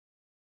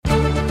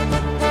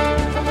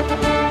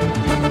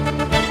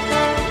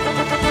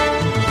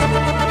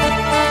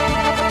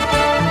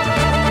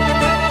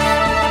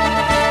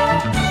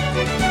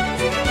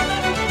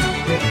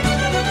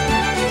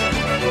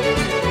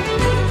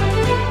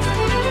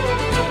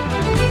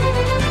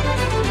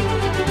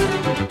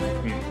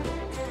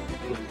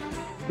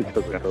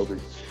Kobe.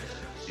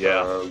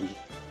 Yeah.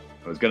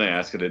 I was going to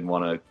ask. I didn't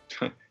want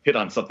to hit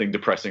on something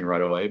depressing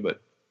right away,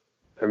 but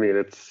I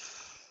mean,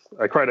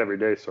 I cried every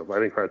day, so I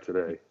didn't cry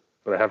today,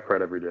 but I have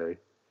cried every day.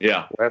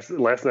 Yeah.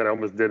 Last night I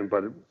almost didn't,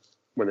 but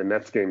when the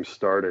Nets game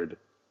started,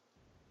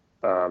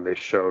 they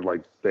showed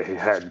like they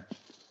had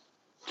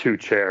 2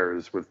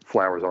 chairs with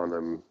flowers on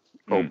them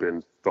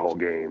open the whole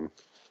game,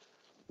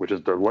 which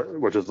is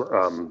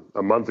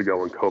a month ago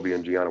when Kobe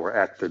and Gianna were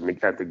at the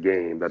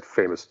game. That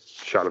famous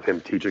shot of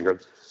him teaching her.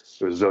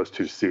 It was those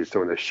 2 seats. So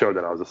when they showed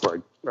that, I was just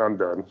like, I'm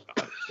done.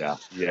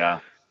 Yeah.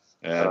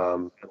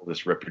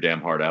 Just rip your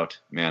damn heart out,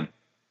 man.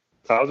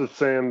 I was at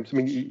Sam's. I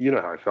mean, you know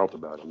how I felt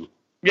about him.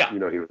 Yeah. You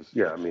know, he was.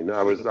 Yeah. I mean,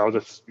 I was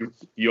just.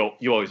 You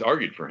always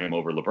argued for him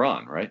over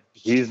LeBron, right?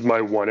 He's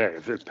my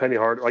 1A. If Penny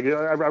Hardaway, like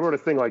I wrote a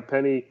thing like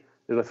Penny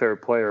is a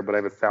favorite player, but I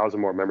have 1,000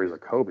 more memories of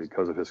Kobe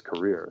because of his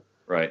career.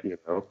 Right. You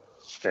know,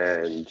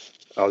 and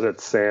I was at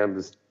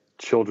Sam's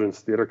Children's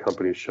Theater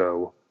Company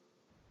show,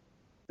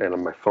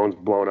 and my phone's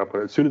blowing up.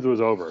 And as soon as it was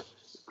over,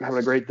 having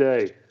a great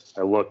day,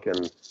 I look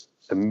and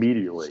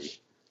immediately,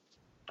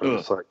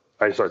 I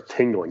start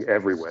tingling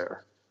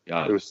everywhere.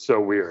 Yeah. It was so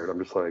weird.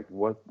 I'm just like,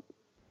 what?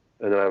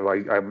 And then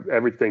I'm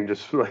everything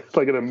just like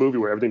in a movie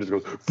where everything just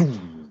goes,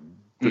 boom,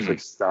 just like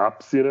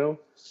stops, you know?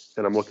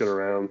 And I'm looking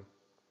around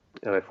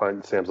and I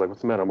find Sam's like,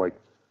 what's the matter? I'm like,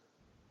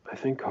 I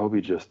think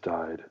Kobe just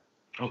died.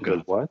 Oh, He's God.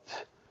 like,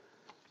 what?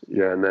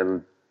 Yeah. And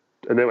then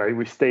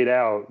we stayed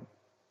out,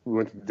 we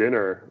went to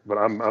dinner, but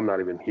I'm not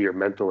even here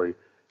mentally.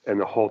 And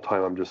the whole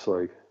time I'm just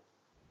like,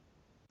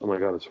 oh my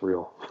God, it's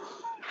real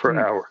for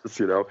hours,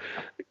 you know?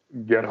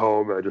 Get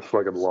home and I just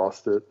fucking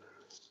lost it.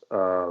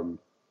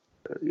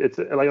 It's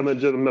like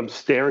I'm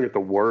staring at the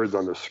words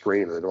on the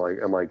screen, and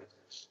I'm like,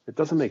 it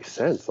doesn't make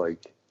sense.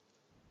 Like,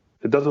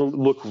 it doesn't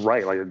look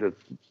right. Like,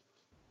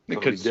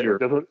 because you're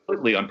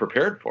completely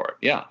unprepared for it.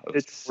 Yeah,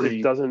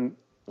 it doesn't.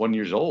 1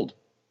 year old.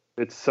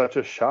 It's such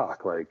a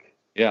shock. Like,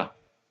 yeah.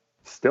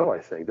 Still, I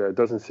think that it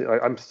doesn't seem.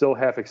 I'm still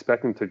half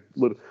expecting to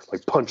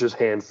like punch his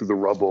hand through the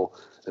rubble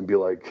and be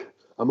like,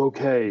 I'm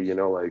okay. You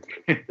know,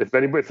 like if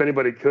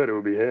anybody could, it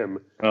would be him.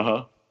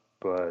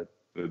 But.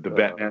 The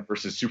Batman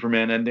versus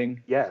Superman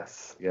ending?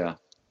 Yes. Yeah.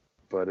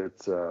 But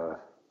it's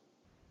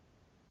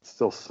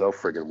still so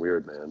friggin'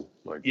 weird, man.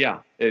 Like, yeah.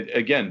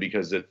 Again,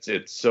 because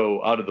it's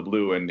so out of the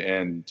blue,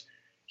 and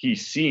he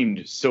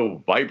seemed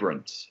so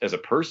vibrant as a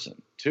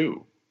person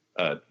too.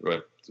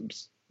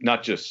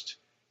 Not just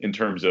in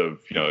terms of,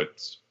 you know,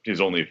 he's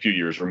only a few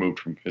years removed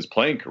from his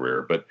playing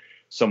career, but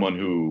someone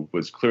who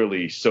was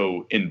clearly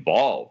so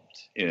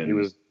involved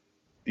in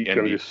the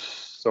NBA.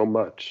 So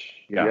much.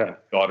 Yeah.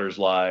 Daughters'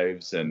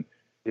 lives and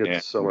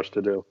so much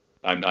to do.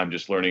 I'm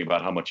just learning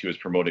about how much he was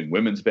promoting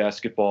women's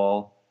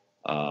basketball.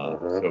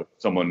 So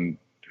someone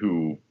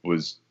who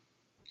was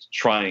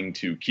trying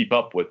to keep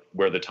up with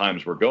where the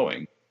times were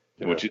going,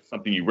 which is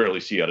something you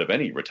rarely see out of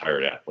any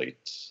retired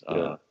athletes.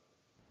 I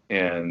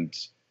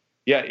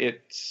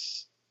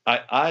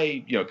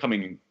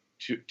coming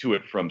to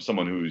it from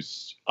someone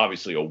who's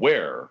obviously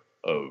aware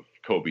of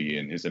Kobe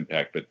and his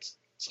impact, but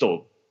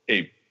still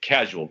a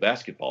casual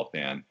basketball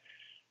fan.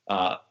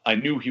 I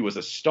knew he was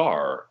a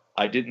star.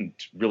 I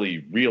didn't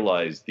really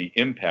realize the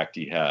impact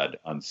he had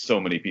on so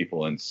many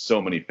people and so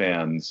many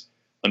fans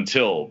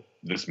until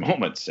this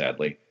moment,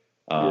 sadly,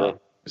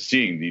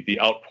 seeing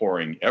the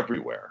outpouring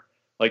everywhere.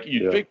 Like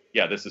you'd think,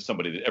 this is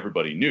somebody that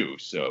everybody knew.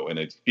 So, and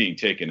it's being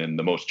taken in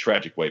the most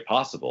tragic way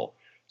possible.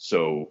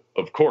 So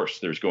of course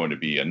there's going to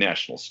be a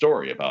national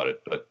story about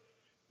it, but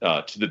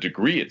to the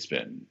degree it's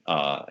been,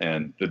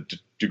 and the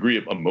degree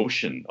of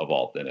emotion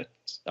involved in it,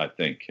 I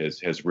think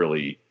has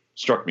really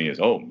struck me as,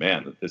 oh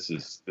man, this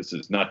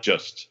is not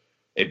just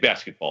a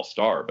basketball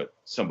star, but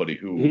somebody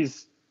who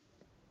he's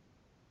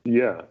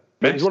one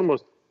of the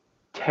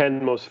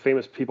 10 most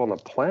famous people on the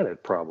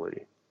planet,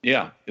 probably.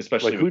 Yeah,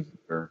 especially with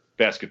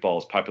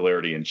basketball's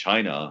popularity in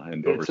China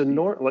and overseas. It's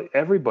enormous. Like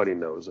everybody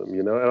knows him,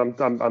 you know.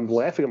 And I'm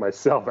laughing at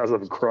myself as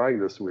I'm crying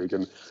this week,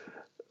 and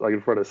like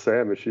in front of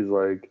Sam, and she's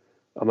like,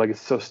 I'm like,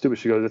 it's so stupid.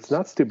 She goes, it's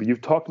not stupid.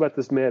 You've talked about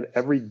this man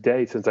every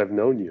day since I've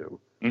known you.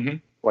 Mm-hmm.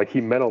 Like he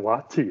meant a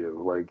lot to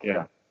you. Like,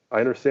 I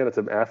understand it's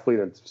an athlete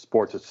and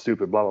sports, it's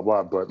stupid, blah, blah,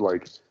 blah. But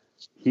like,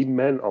 he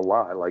meant a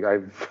lot. Like I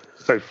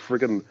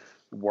freaking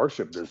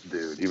worship this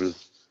dude.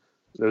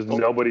 There's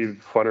nobody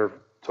funner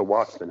to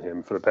watch than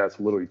him for the past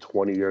literally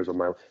 20 years of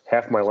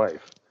half my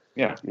life.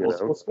 Yeah.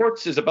 Well,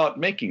 sports is about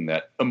making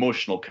that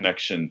emotional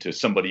connection to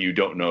somebody you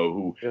don't know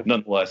who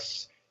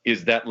nonetheless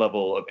is that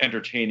level of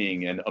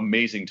entertaining and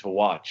amazing to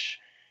watch.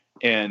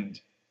 And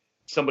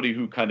somebody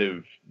who kind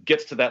of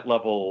gets to that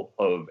level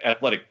of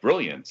athletic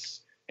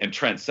brilliance and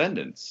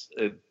transcendence,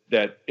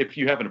 that if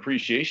you have an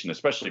appreciation,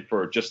 especially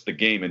for just the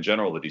game in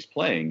general that he's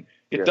playing,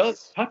 it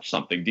does touch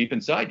something deep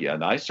inside you.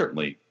 And I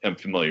certainly am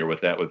familiar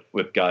with that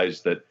with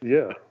guys that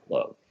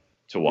love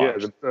to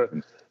watch.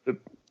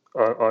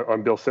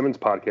 On Bill Simmons'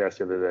 podcast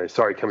the other day,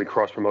 sorry, can we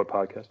cross-promote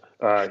podcast?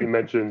 He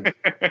mentioned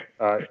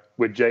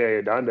with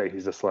J.A. Adande,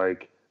 he's just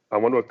like, I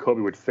wonder what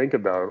Kobe would think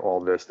about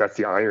all this. That's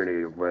the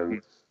irony of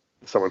when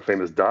someone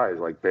famous dies.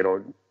 Like, they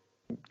don't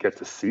get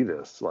to see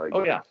this. Like,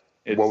 oh yeah,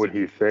 what would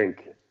he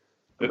think?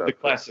 The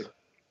classic,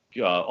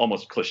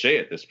 almost cliche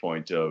at this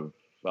point of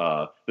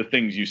the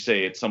things you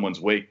say at someone's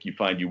wake you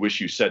find you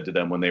wish you said to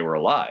them when they were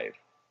alive.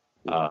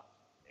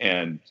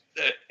 And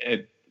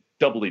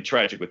doubly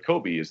tragic with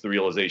Kobe is the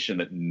realization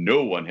that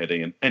no one had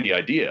any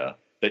idea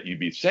that you'd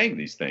be saying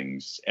these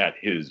things at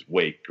his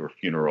wake or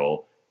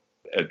funeral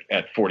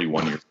at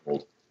 41 years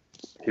old.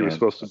 He was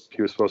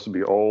supposed to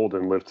be old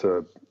and live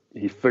to.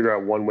 He figured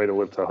out one way to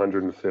live to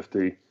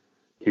 150.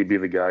 He'd be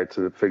the guy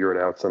to figure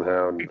it out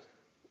somehow and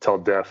tell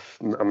death,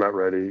 I'm not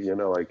ready.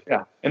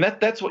 Yeah, and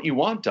that's what you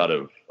want out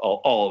of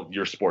all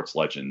your sports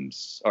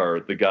legends, are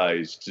the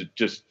guys to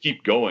just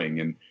keep going.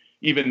 And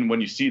even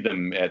when you see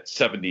them at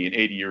 70 and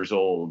 80 years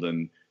old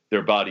and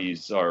their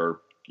bodies are,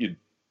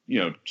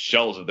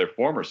 shells of their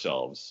former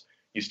selves,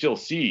 you still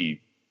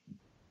see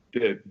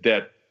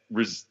that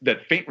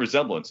faint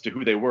resemblance to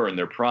who they were in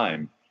their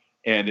prime.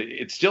 And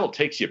it still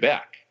takes you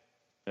back.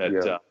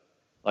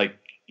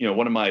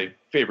 One of my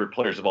favorite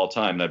players of all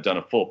time, and I've done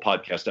a full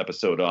podcast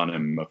episode on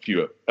him a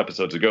few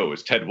episodes ago,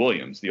 is Ted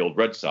Williams, the old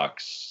Red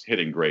Sox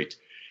hitting great.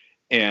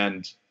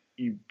 And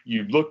you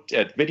looked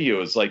at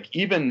videos, like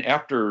even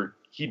after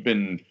he'd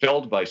been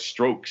felled by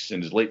strokes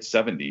in his late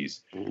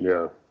 70s,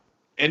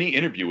 any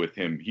interview with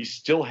him, he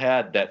still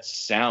had that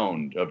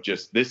sound of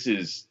just, this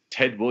is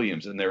Ted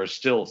Williams, and there is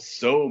still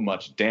so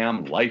much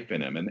damn life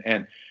in him.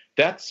 And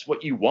that's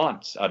what you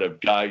want out of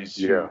guys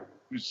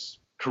whose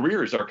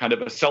careers are kind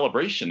of a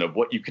celebration of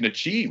what you can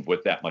achieve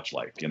with that much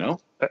life,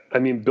 I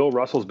mean, Bill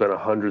Russell's been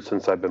 100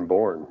 since I've been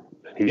born.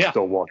 He's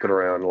still walking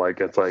around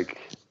it's like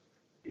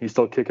he's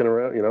still kicking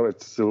around. It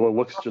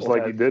looks just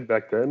like he did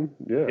back then.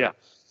 Yeah.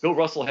 Bill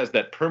Russell has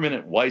that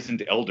permanent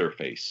wizened elder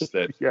face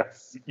that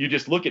you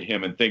just look at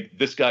him and think,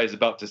 this guy is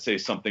about to say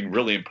something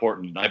really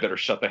important, and I better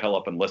shut the hell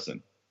up and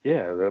listen.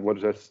 Yeah, that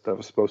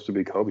was supposed to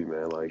be Kobe,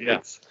 man.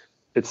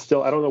 It's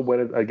still, I don't know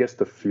when, I guess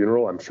the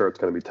funeral, I'm sure it's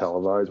going to be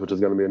televised, which is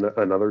going to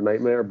be another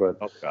nightmare, but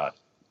oh God,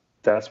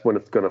 that's when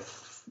it's going to,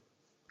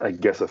 I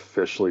guess,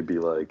 officially be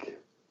like,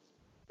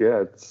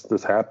 yeah,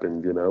 this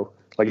happened,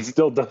 like it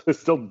still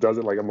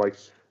doesn't, like, I'm like,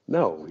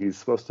 no, he's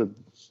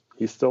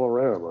still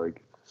around.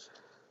 Like,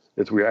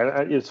 it's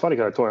weird. It's funny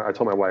because I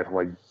told my wife, I'm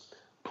like,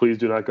 please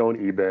do not go on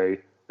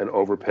eBay and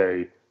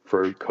overpay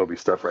for Kobe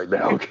stuff right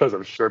now, because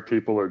I'm sure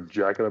people are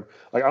jacking up.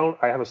 Like,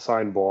 I have a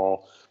signed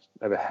ball,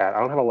 I have a hat. I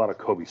don't have a lot of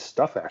Kobe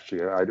stuff,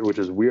 actually, which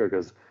is weird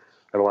because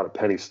I have a lot of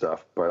Penny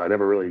stuff, but I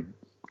never really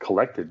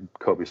collected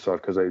Kobe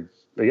stuff because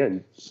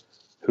again,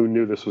 who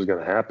knew this was going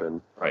to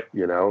happen? Right.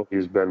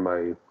 He's been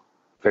my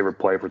favorite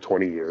player for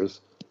 20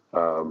 years,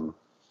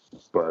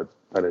 but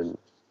I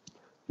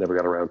never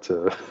got around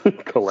to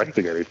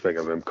collecting anything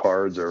of him,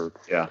 cards or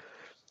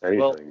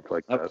anything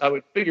like that. I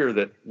would figure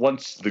that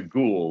once the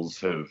ghouls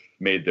have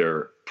made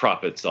their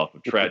profits off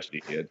of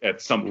tragedy,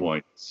 at some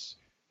point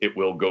it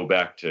will go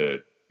back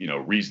to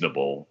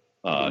reasonable,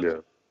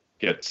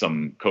 get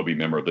some Kobe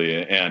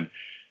memorabilia. And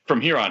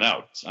from here on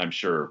out, I'm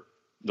sure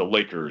the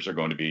Lakers are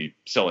going to be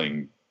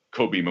selling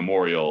Kobe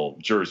memorial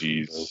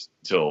jerseys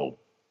till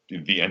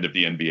the end of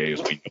the NBA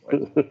as we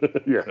know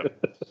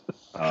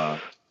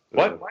it.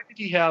 Why did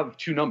he have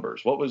two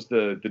numbers? What was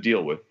the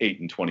deal with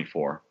 8 and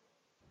 24?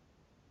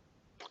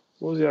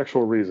 What was the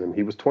actual reason?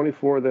 He was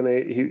 24, then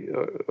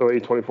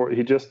 8, 24.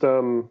 He just, I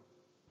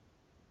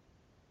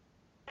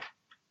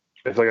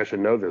feel like I should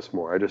know this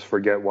more. I just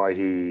forget why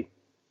he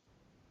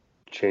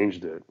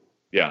changed it.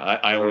 Yeah,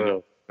 I only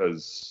know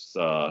because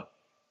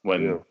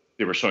when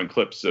they were showing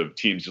clips of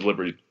teams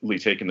deliberately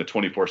taking the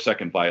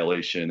 24-second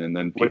violation, and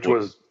then which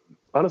was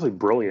honestly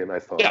brilliant, I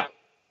thought. Yeah.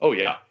 Oh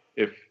yeah.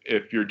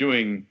 If you're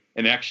doing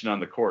an action on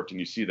the court and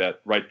you see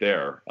that right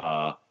there,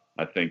 I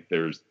think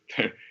there's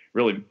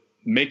really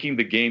making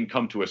the game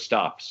come to a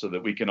stop so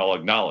that we can all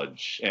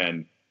acknowledge,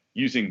 and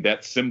using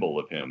that symbol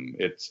of him,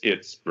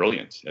 it's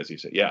brilliant, as you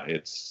say. Yeah,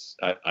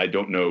 I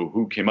don't know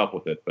who came up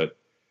with it, but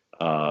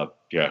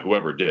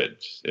whoever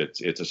did,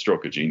 it's a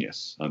stroke of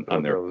genius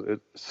on their.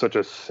 It's such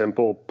a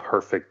simple,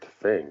 perfect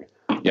thing.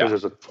 Yeah,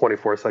 there's a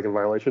 24-second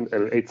violation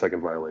and an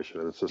 8-second violation,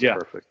 and it's just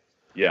perfect.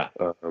 Yeah.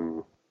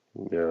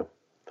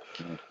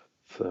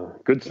 So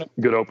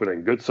good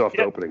opening, good soft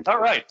opening. All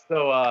right,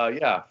 so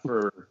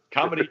for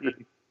comedy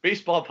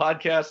baseball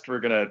podcast, we're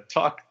gonna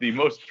talk the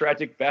most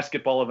tragic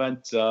basketball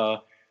event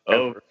of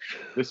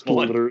this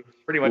one,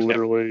 pretty much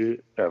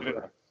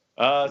ever.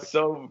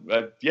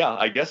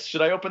 I guess,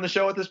 should I open the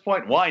show at this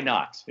point? Why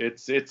not?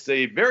 It's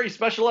a very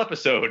special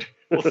episode.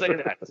 We'll say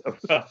that of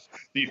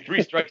the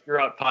Three Strikes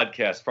You're Out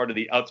podcast, part of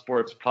the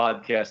Outsports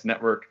Podcast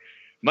Network.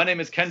 My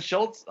name is Ken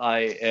Schultz. I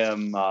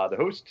am the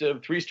host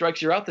of Three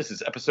Strikes You're Out. This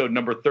is episode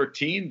number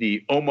 13,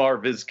 the Omar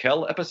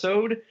Vizquel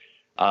episode.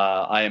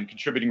 I am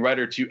contributing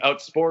writer to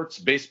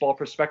Outsports, Baseball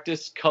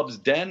Prospectus, Cubs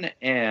Den,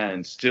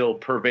 and still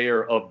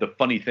purveyor of the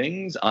funny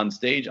things on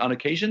stage on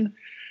occasion.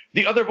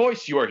 The other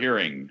voice you are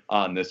hearing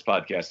on this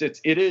podcast,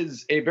 it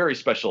is a very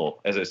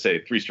special, as I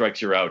say, Three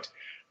Strikes You're Out.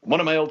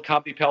 One of my old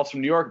comedy pals from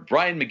New York,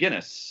 Brian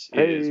McGinnis,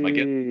 is my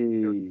guest.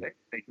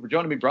 Thank you for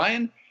joining me,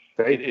 Brian.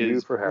 Thank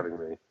you for having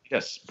me.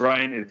 Yes,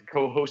 Brian is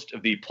co-host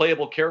of the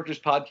Playable Characters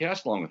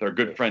podcast, along with our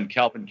good friend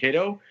Calvin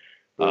Cato.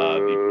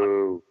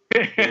 No.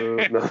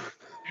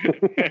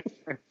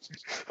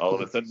 All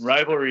of a sudden,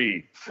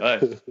 rivalry.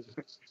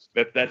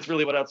 That's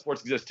really what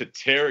Outsports exists, to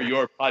tear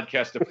your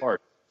podcast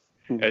apart,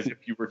 as if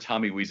you were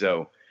Tommy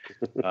Wiseau.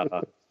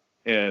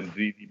 And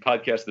the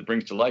podcast that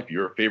brings to life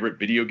your favorite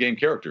video game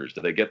characters.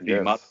 Did I get the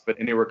motto but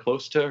anywhere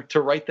close to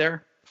right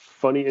there?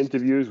 Funny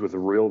interviews with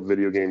real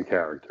video game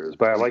characters.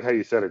 But I like how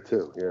you said it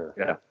too.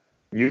 Yeah.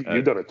 You've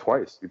done it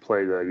twice. You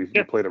played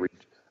you played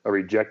a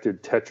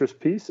rejected Tetris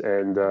piece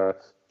and the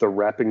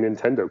rapping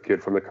Nintendo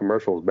kid from the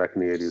commercials back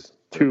in the 80s.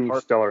 Two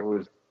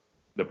stellar.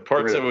 The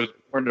parts I was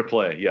born to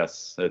play.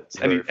 Yes, it's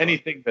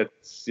anything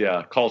that's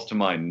calls to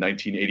mind.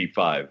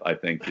 1985, I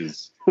think,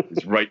 is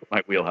right in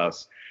my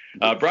wheelhouse.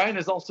 Brian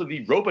is also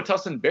the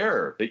Robitussin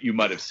bear that you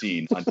might have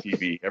seen on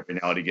TV every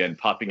now and again,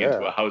 popping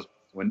into a house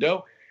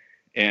window.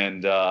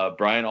 And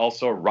Brian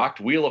also rocked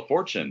Wheel of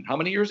Fortune. How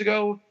many years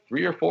ago?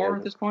 3 or 4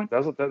 at this point?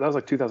 That was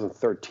like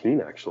 2013,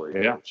 actually.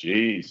 Yeah.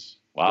 Jeez.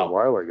 Wow. A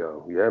while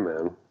ago. Yeah,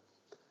 man.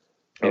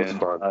 That was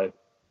fun.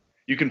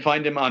 You can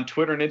find him on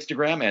Twitter and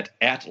Instagram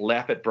at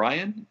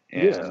LaughAtBrian.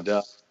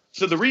 And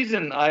so the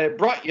reason I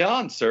brought you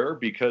on, sir,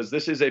 because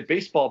this is a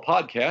baseball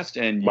podcast,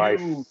 and my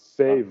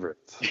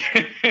favorite,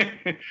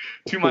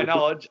 to my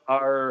knowledge,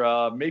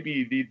 are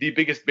maybe the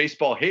biggest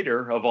baseball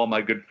hater of all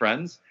my good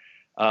friends.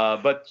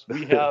 But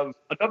we have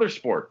another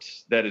sport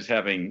that is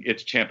having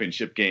its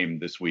championship game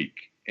this week.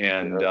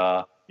 And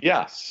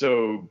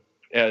so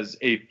as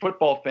a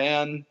football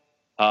fan,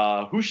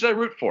 who should I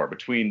root for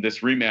between this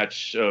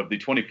rematch of the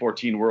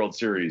 2014 World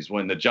Series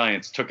when the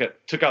Giants took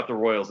out the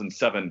Royals in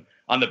 7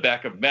 on the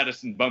back of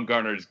Madison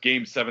Bumgarner's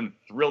Game 7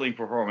 thrilling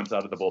performance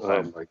out of the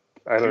bullpen?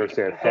 I don't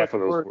understand half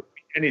of those words.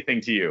 Anything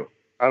to you?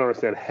 I don't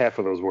understand half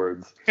of those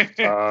words.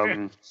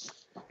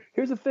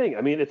 Here's the thing.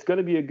 I mean, it's going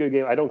to be a good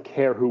game. I don't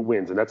care who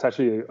wins, and that's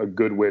actually a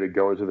good way to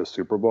go into the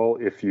Super Bowl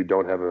if you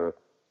don't have a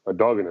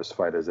dog in this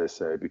fight, as they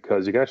say,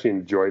 because you can actually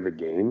enjoy the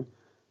game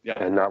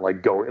and not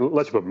like go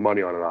unless you put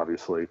money on it,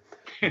 obviously.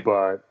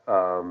 But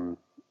what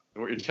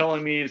you're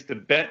telling me is to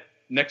bet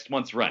next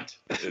month's rent.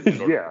 So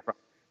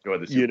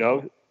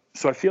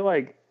I feel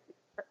like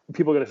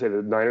people are going to say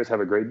the Niners have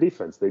a great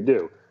defense. They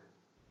do.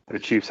 The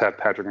Chiefs have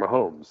Patrick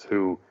Mahomes,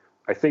 who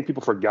I think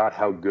people forgot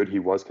how good he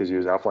was because he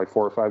was out for like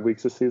 4 or 5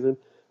 weeks this season.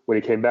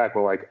 When he came back,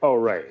 we're like, oh,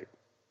 right,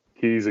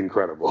 he's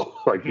incredible.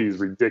 Like, he's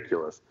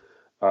ridiculous.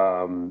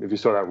 If you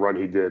saw that run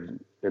he did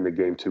in the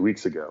game 2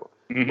 weeks ago,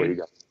 where he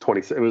got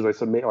 20, it was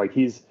like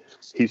he's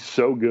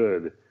so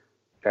good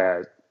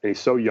and he's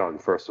so young,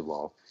 first of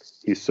all.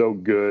 He's so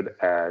good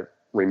at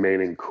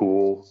remaining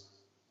cool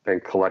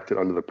and collected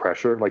under the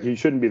pressure. Like, he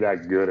shouldn't be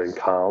that good and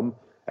calm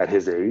at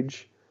his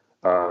age.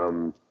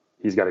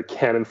 He's got a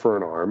cannon for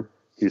an arm.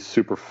 He's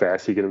super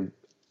fast. He can,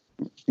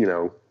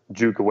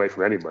 juke away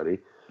from anybody.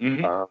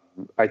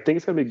 I think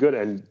it's going to be good.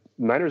 And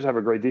Niners have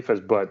a great defense,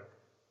 but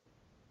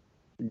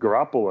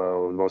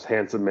Garoppolo, the most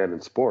handsome man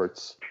in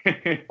sports,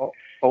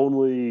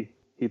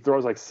 he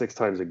throws like 6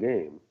 times a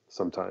game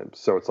sometimes.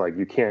 So it's like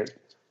you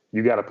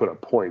got to put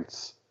up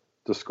points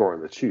to score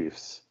on the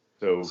Chiefs.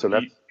 So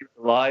he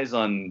relies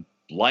on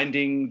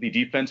blinding the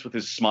defense with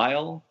his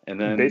smile and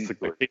then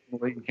basically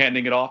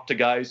handing it off to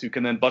guys who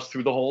can then bust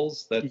through the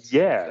holes.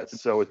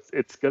 So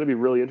it's going to be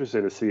really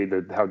interesting to see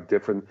how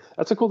different.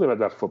 That's the cool thing about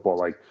that football.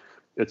 Like,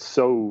 it's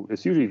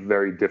usually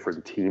very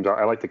different teams.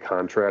 I like the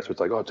contrast. It's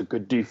like, it's a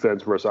good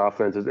defense versus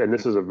offense, and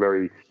this is a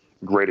very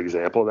great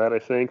example of that, I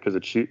think, because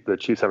the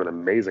Chiefs have an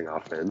amazing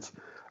offense,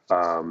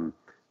 and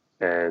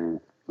the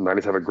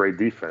Niners have a great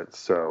defense.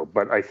 So,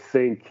 but I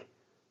think,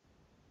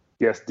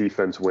 yes,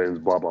 defense wins,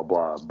 blah blah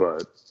blah,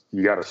 but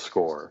you got to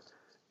score,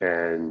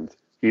 and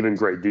even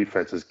great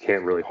defenses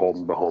can't really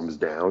hold Mahomes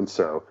down.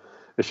 So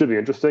it should be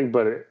interesting.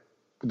 But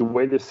the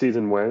way this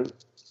season went,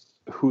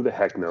 who the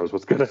heck knows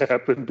what's going to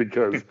happen?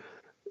 Because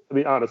I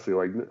mean, honestly,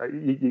 like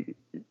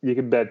you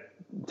can bet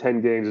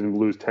 10 games and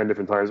lose 10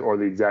 different times, or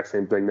the exact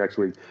same thing next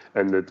week,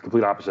 and the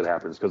complete opposite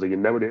happens because you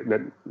never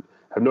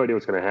have no idea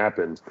what's going to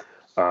happen.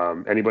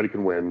 Anybody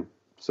can win.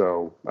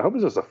 So I hope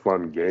it's just a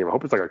fun game. I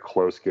hope it's like a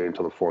close game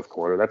till the fourth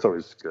quarter. That's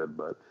always good.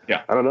 But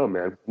I don't know,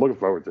 man. I'm looking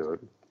forward to it.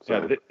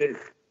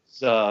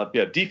 So.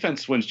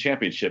 Defense wins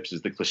championships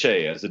is the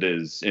cliche, as it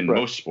is in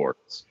most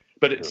sports.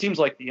 But it seems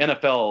like the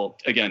NFL,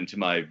 again, to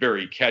my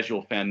very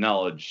casual fan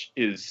knowledge,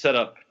 is set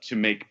up to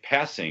make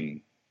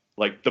passing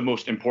like the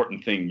most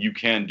important thing you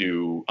can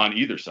do on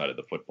either side of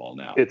the football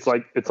now. It's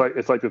like the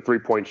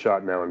 3-point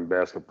shot now in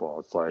basketball.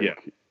 It's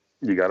like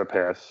you got to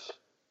pass,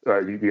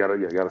 you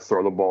got to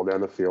throw the ball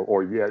down the field,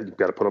 or you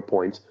got to put up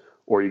points,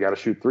 or you got to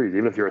shoot threes.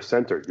 Even if you're a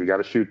center, you got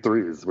to shoot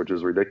threes, which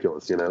is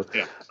ridiculous,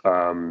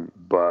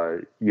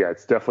 But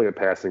it's definitely a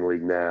passing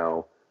league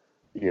now.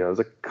 There's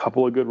a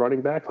couple of good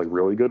running backs, like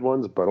really good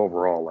ones, but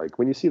overall, like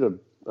when you see a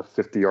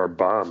 50-yard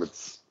bomb,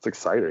 it's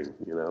exciting.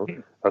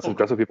 That's what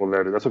people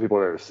are there. That's what people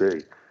are there to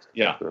see.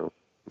 Yeah. So,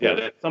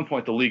 at some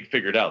point, the league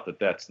figured out that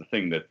that's the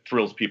thing that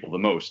thrills people the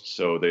most.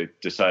 So they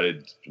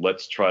decided,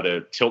 let's try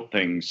to tilt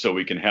things so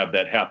we can have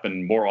that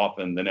happen more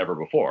often than ever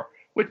before.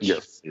 which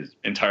Yes. is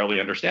entirely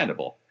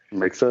understandable.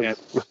 Makes sense.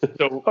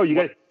 So, oh,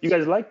 you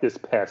guys like this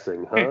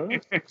passing, huh?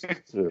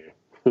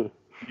 Yeah.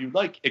 You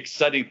like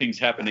exciting things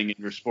happening in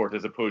your sport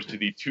as opposed to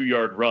the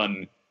 2-yard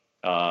run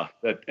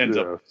that ends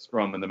up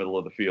scrum in the middle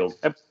of the field.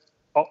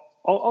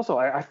 Also,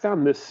 I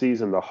found this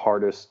season the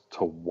hardest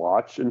to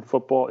watch in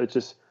football. It's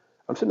just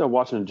I'm sitting there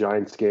watching a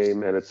Giants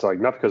game, and it's like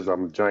not because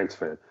I'm a Giants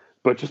fan,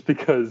 but just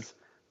because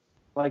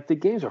like the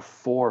games are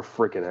 4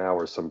 freaking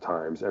hours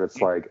sometimes, and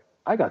it's like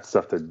I got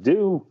stuff to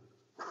do.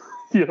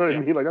 You know what I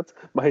mean? Like that's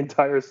my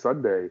entire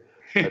Sunday.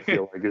 I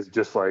feel like it's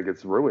just like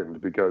it's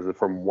ruined because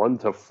from 1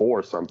 to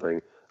 4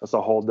 something. That's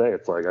the whole day.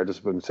 It's like I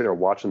just been sitting here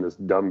watching this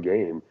dumb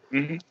game.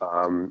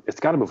 Mm-hmm. It's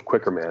got to move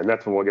quicker, man. And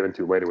that's what we'll get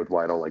into later with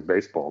why I don't like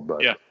baseball.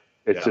 But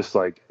it's just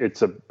like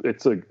it's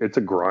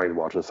a grind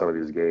watching some of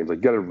these games. Like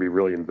you got to be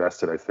really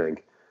invested, I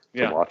think,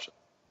 to watch it.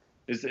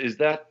 Is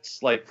that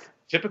like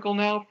typical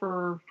now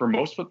for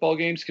most football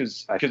games?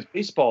 Because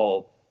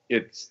baseball,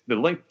 it's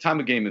the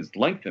time of game is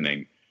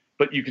lengthening,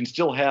 but you can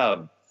still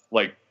have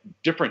like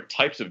different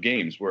types of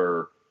games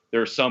where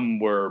there are some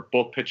where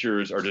both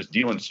pitchers are just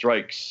dealing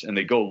strikes and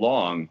they go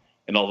long,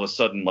 and all of a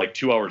sudden, like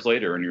 2 hours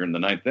later, and you're in the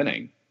 9th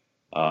inning.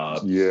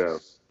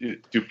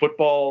 Do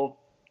football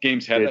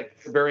games have that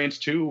variance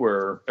too,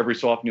 where every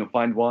so often you'll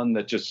find one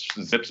that just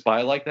zips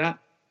by like that?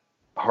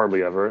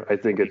 Hardly ever. I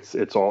think it's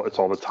all the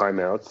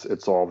timeouts,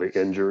 it's all the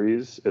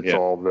injuries, it's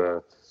all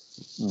the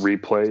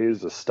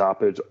replays, the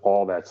stoppage,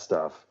 all that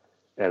stuff,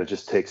 and it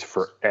just takes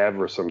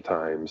forever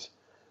sometimes.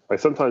 Like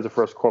sometimes the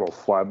first quarter will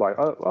fly by.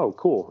 Oh,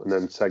 cool. And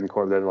then second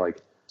quarter, then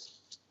like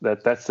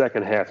that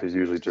second half is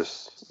usually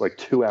just like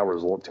 2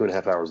 hours long,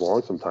 2.5 hours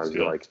long. Sometimes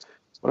you're like,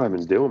 what have I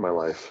been doing in my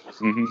life?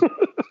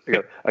 Mm-hmm.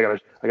 I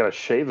gotta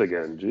shave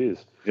again.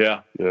 Jeez.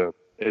 Yeah. Yeah.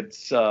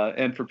 It's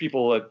and for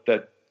people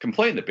that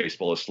complain that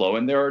baseball is slow,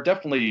 and there are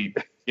definitely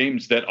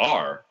games that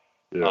are,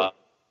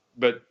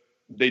 but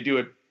they do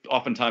it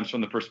oftentimes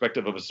from the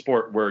perspective of a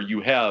sport where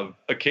you have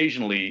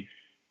occasionally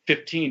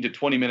 15 to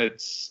 20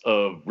 minutes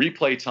of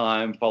replay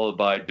time followed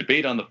by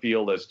debate on the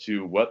field as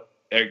to what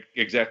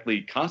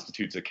exactly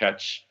constitutes a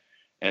catch,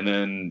 and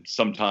then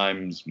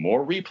sometimes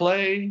more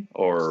replay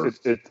or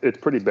it's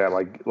pretty bad.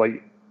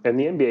 Like and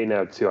the NBA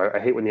now too. I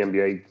hate when the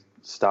NBA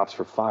stops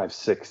for 5,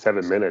 6,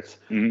 7 minutes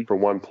for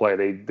one play.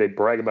 They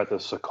brag about the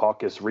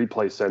Secaucus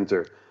Replay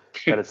Center,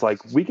 and it's like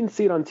we can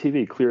see it on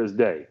TV clear as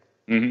day.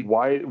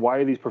 Why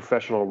are these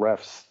professional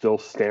refs still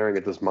staring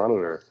at this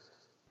monitor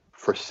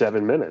for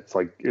 7 minutes?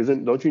 Like,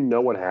 don't you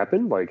know what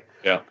happened? Like,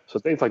 so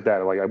things like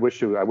that. Like, I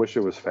wish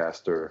it was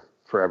faster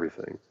for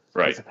everything.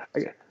 Right.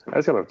 I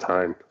just don't have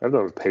time. I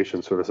don't have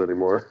patience for this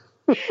anymore.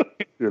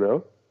 You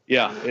know?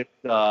 Yeah.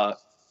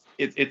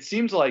 It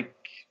seems like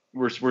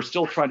we're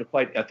still trying to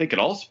fight, I think in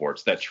all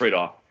sports, that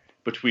trade-off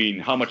between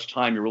how much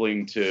time you're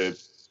willing to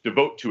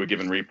devote to a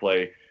given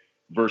replay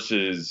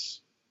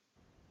versus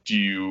do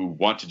you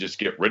want to just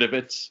get rid of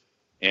it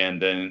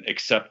and then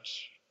accept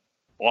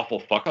awful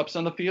fuck-ups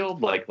on the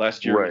field, like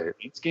last year's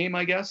Saints game,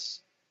 I guess.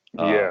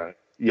 That's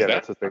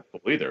the thing.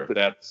 Either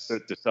that's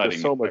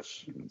deciding.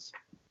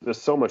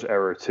 There's so much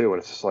error too, and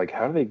it's just like,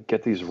 how do they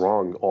get these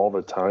wrong all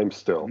the time?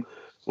 Still,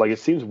 like it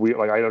seems weird.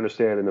 Like I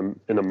understand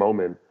in the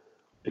moment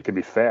it could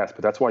be fast,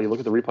 but that's why you look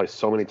at the replay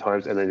so many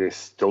times and then they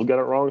still get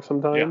it wrong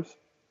sometimes.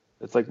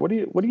 Yeah. It's like, what are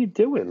you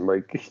doing?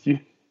 Like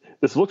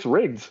this looks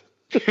rigged.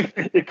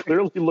 It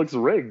clearly looks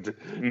rigged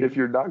if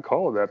you're not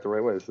calling that the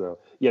right way. So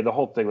the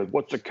whole thing, like,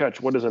 what's a catch?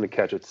 What isn't a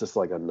catch? It's just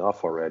like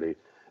enough already.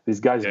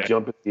 These guys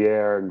jump in the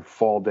air and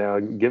fall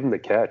down. Give them the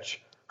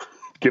catch.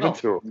 Give it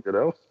to them, you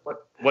know?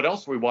 What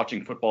else are we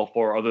watching football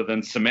for other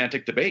than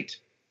semantic debate?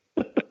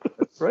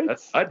 Right.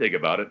 That's I dig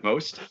about it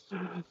most.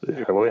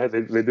 Yeah, well,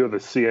 they do have the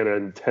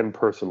CNN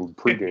 10-person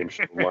pregame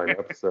show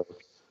lineup. So,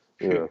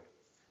 yeah.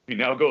 We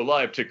now go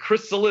live to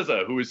Chris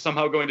Cillizza, who is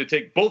somehow going to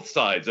take both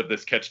sides of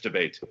this catch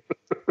debate.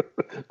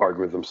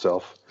 Argue with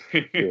himself.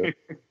 Yeah. You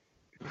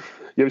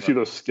ever see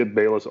those Skip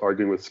Bayless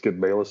arguing with Skip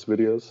Bayless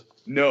videos?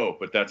 No,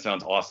 but that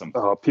sounds awesome.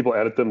 People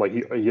edit them like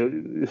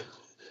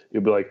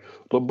he'll be like,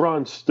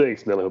 LeBron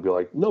stinks, and then he'll be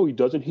like, no, he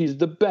doesn't. He's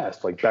the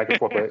best. Like back and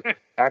forth, like,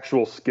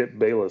 actual Skip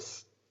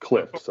Bayless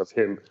clips of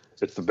him.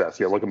 It's the best.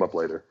 Yeah, look him up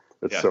later.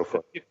 It's so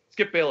fun.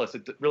 Skip Bayless,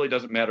 it really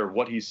doesn't matter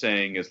what he's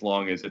saying as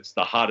long as it's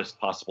the hottest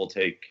possible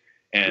take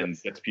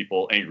and gets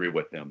people angry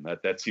with him.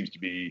 That seems to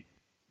be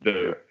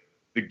the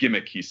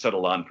gimmick he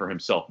settled on for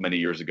himself many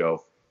years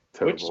ago.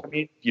 Terrible. Which, I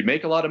mean, you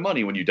make a lot of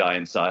money when you die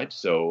inside,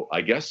 so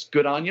I guess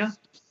good on you.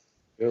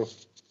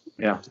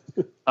 Yeah.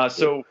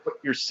 So what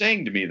you're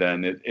saying to me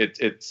then,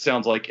 it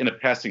sounds like in a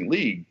passing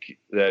league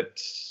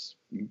that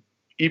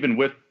even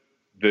with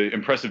the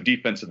impressive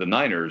defense of the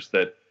Niners,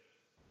 that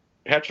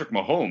Patrick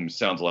Mahomes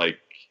sounds like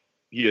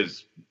he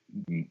has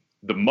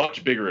the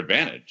much bigger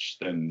advantage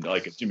than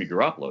like a Jimmy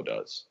Garoppolo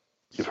does.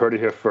 You've heard it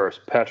here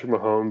first. Patrick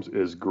Mahomes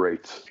is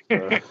great.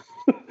 I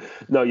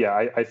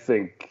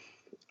think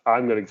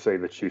I'm going to say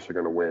the Chiefs are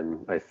going to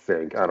win. I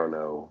think. I don't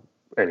know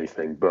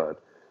anything,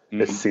 but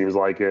it seems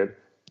like it.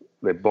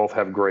 They both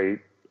have great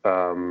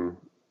tight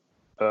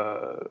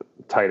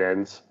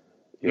ends,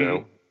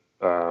 you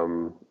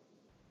know.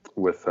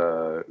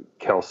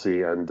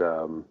 Kelsey and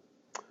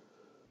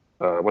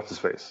what's his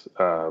face?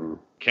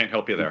 Can't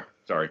help you there.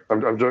 Sorry. I'm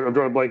drawing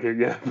a blank here.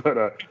 Yeah,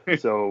 but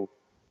so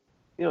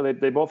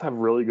they both have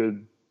really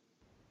good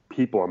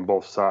people on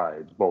both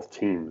sides, both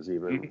teams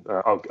even.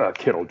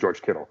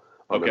 George Kittle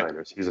on the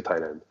Niners. He's a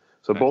tight end.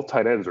 So both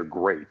tight ends are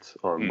great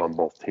on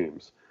both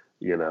teams,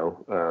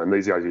 and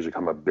these guys usually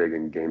come up big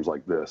in games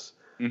like this.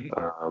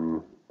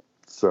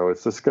 So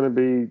it's just going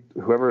to be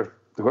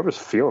whoever's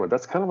feeling it.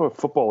 That's kind of what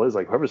football is.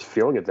 Like whoever's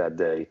feeling it that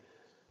day,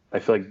 I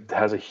feel like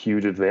has a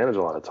huge advantage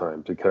a lot of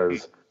times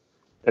because,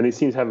 and these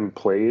teams haven't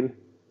played,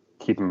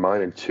 keep in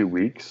mind, in 2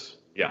 weeks.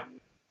 Yeah.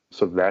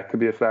 So that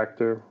could be a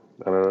factor.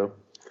 I don't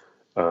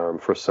know.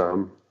 For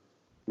some,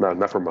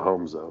 not for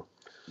Mahomes though.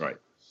 Right.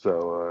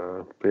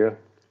 So, but yeah.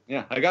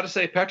 Yeah, I got to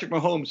say, Patrick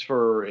Mahomes,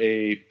 for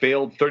a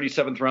failed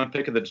 37th round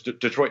pick of the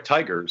Detroit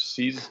Tigers,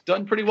 he's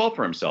done pretty well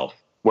for himself.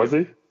 Was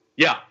he?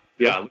 Yeah.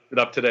 I looked it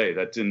up today.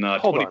 That's in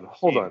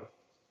Hold on.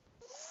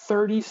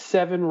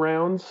 37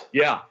 rounds?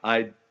 Yeah,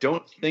 I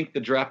don't think the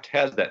draft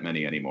has that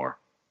many anymore.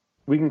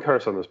 We can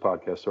curse on this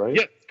podcast, right?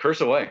 Yeah,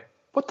 curse away.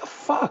 What the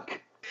fuck?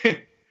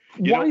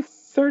 Why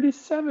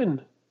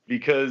 37?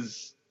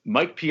 Because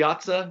Mike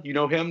Piazza, you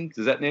know him?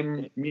 Does that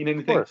name mean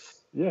anything? Of course.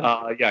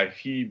 Yeah.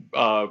 He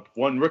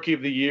won Rookie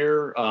of the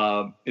Year,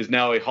 is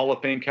now a Hall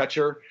of Fame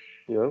catcher.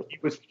 Yeah.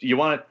 You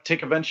want to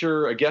take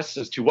a guess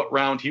as to what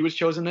round he was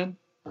chosen in?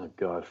 Oh,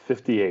 God,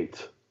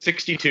 58.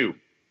 62.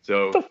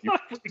 So you're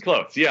pretty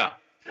close. Yeah.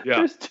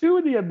 There's two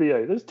in the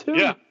NBA. There's two.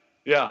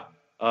 Yeah.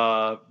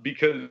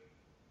 Because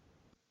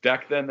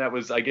back then that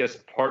was, I guess,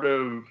 part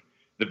of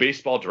the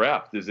baseball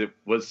draft is it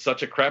was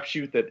such a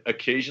crapshoot that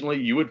occasionally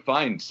you would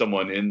find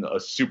someone in a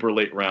super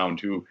late round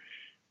who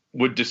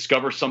would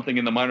discover something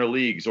in the minor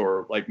leagues,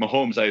 or like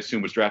Mahomes, I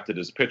assume, was drafted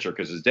as a pitcher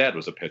because his dad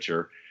was a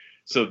pitcher.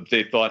 So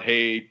they thought,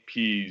 hey,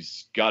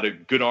 he's got a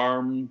good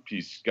arm.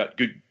 He's got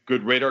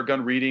good radar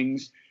gun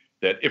readings,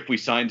 that if we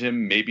signed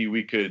him, maybe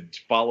we could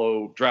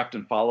draft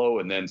and follow,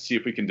 and then see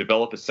if we can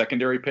develop a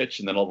secondary pitch.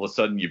 And then all of a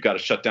sudden you've got to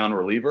shut down a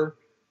reliever.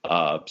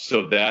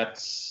 So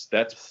that's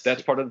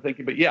part of the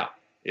thinking. But yeah,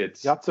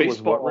 it's Piazza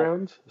was what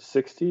round?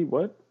 60?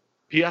 What?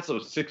 Piazza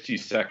was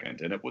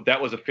 62nd, and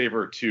that was a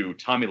favor to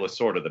Tommy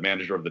Lasorda, the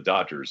manager of the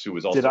Dodgers, who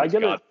was also.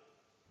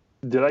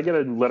 Did I get a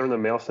letter in the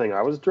mail saying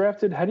I was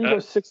drafted? How do you go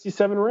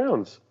 67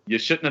 rounds? You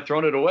shouldn't have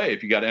thrown it away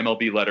if you got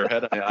MLB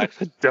letterhead. I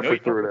definitely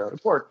threw it out.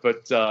 Report,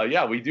 but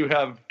we do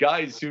have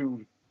guys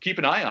who keep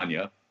an eye on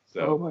you.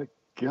 So. Oh my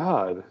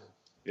God.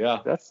 Yeah.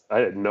 I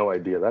had no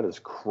idea. That is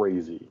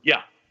crazy.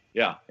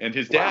 Yeah. And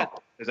his dad,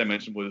 as I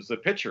mentioned, was a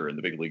pitcher in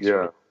the big leagues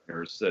for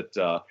years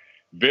at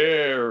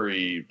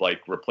very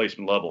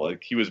replacement level.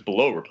 Like he was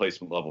below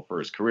replacement level for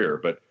his career,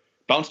 but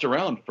bounced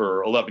around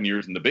for 11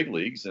 years in the big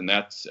leagues. And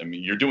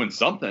you're doing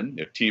something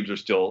if teams are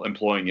still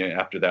employing you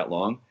after that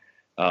long.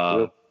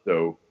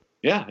 So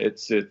yeah,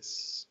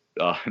 it's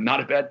not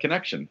a bad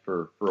connection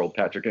for old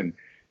Patrick.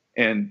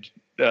 And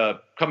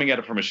coming at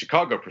it from a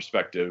Chicago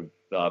perspective,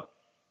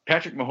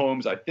 Patrick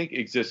Mahomes, I think,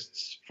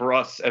 exists for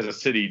us as a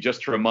city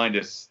just to remind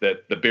us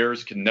that the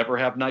Bears can never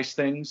have nice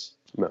things.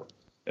 No.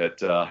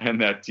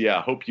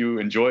 Hope you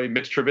enjoy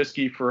Mitch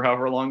Trubisky for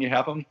however long you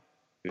have him.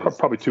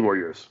 Probably 2 more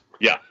years.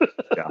 Yeah.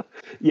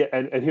 Yeah,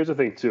 and here's the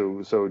thing,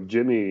 too. So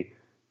Jimmy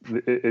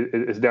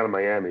is down in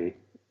Miami,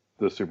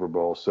 the Super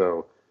Bowl,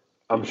 so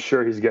I'm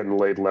sure he's getting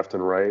laid left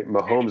and right.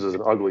 Mahomes is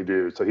an ugly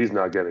dude, so he's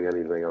not getting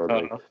anything. I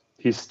don't think.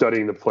 He's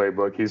studying the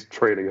playbook. He's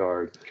training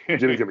hard.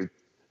 Jimmy's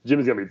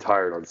gonna be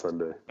tired on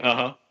Sunday.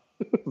 That's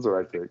what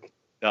I think.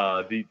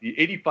 The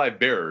 85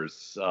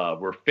 Bears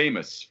were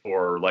famous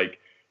for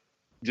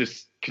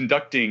just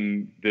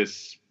conducting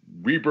this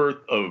rebirth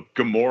of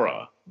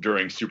Gomorrah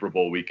during Super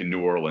Bowl week in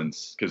New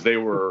Orleans, because they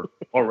were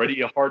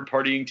already a hard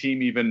partying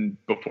team even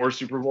before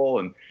Super Bowl.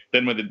 And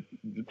then when it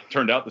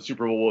turned out the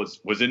Super Bowl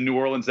was in New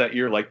Orleans that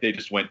year, they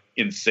just went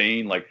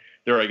insane.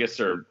 There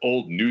are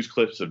old news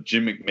clips of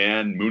Jim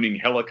McMahon mooning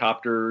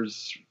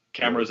helicopters,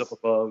 cameras up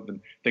above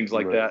and things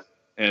like that.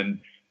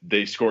 And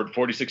they scored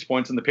 46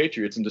 points on the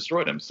Patriots and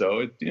destroyed them.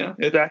 So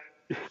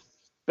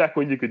back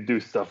when you could do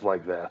stuff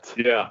like that.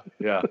 Yeah.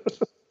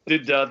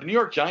 Did the New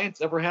York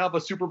Giants ever have a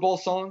Super Bowl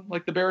song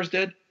like the Bears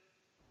did?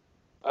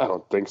 I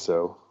don't think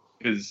so.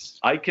 Because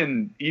I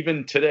can,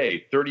 even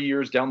today, 30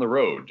 years down the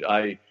road,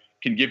 I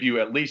can give you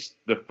at least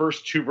the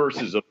first 2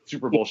 verses of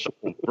Super Bowl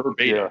Shuffle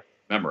verbatim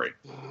memory.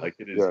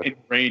 It is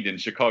ingrained in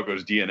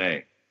Chicago's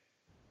DNA.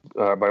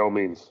 By all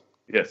means.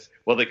 Yes.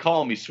 Well, they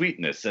call me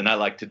Sweetness, and I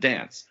like to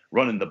dance.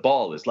 Running the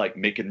ball is like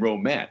making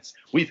romance.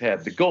 We've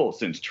had the goal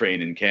since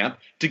training camp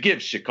to give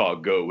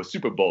Chicago a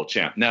Super Bowl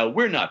champ. Now,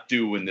 we're not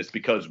doing this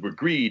because we're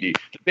greedy.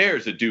 The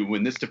Bears are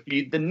doing this to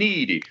feed the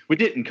needy. We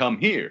didn't come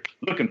here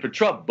looking for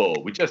trouble.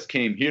 We just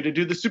came here to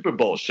do the Super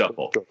Bowl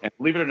Shuffle. And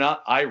believe it or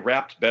not, I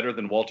rapped better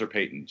than Walter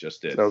Payton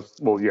just did. That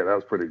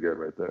was pretty good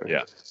right there.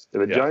 Yeah.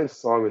 And the Giants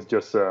song is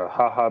just, ha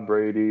ha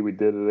Brady, we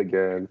did it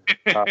again.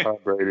 Ha ha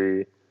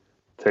Brady.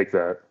 Take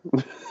that.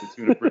 The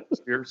tune of Britney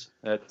Spears.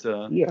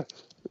 Yeah.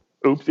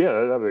 Oops. Yeah.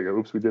 There we go.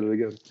 Oops. We did it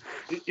again.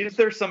 Is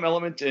there some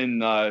element in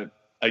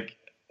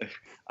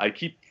I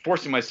keep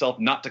forcing myself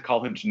not to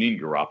call him Janine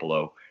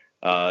Garoppolo.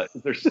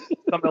 There's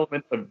some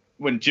element of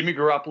when Jimmy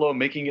Garoppolo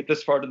making it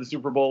this far to the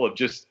Super Bowl of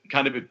just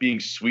kind of it being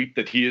sweet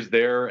that he is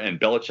there and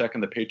Belichick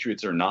and the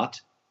Patriots are not.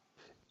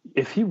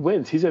 If he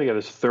wins, he's going to get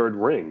his third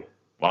ring.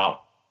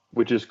 Wow.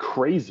 Which is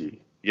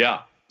crazy.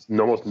 Yeah.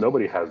 Almost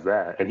nobody has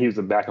that. And he was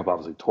the backup,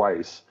 obviously,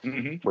 twice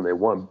when they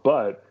won.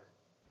 But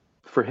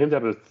for him to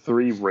have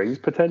 3 rings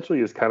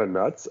potentially is kind of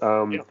nuts.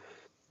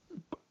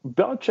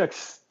 Belichick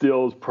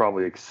still is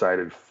probably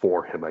excited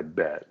for him, I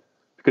bet.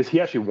 Because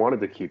he actually wanted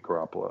to keep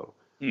Garoppolo.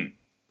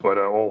 But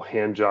old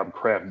handjob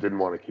Kraft didn't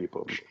want to keep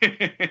him.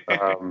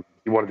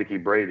 He wanted to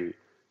keep Brady.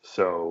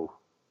 So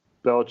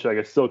Belichick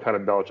is still kind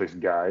of Belichick's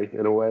guy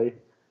in a way.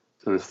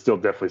 So there's still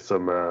definitely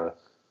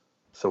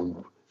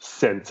some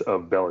scent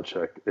of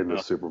Belichick in the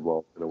Super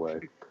Bowl in a way.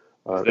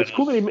 It's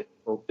cool that he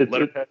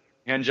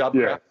handjob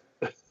Kraft.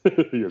 Yeah,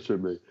 it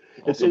should be.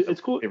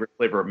 It's cool. Favorite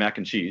flavor of mac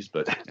and cheese,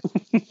 but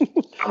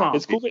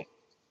it's cool.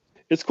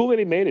 It's cool that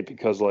he made it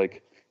because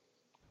like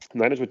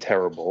Niners were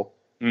terrible.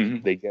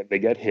 They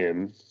get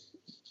him.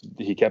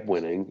 He kept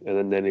winning,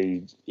 and then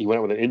he went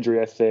out with an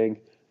injury. I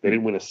think they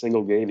didn't win a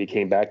single game. He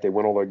came back. They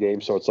won all their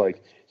games. So it's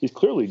like he's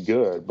clearly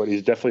good, but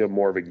he's definitely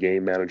more of a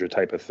game manager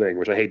type of thing,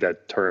 which I hate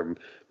that term,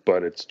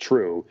 but it's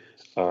true.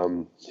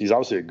 He's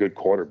obviously a good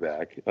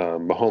quarterback.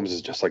 Mahomes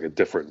is just like a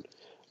different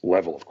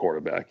level of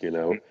quarterback, you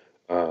know.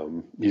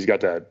 He's got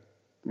that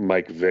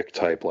Mike Vick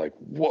type, like,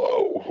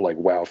 whoa, like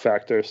wow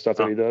factor stuff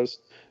that he does,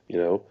 you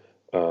know.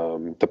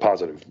 The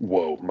positive,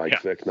 whoa,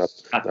 Mike Vick, not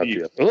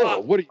the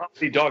what are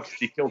you dogs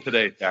he killed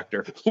today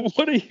factor.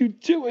 What are you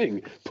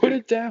doing? Put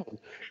it down.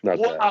 Not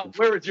that.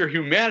 Where is your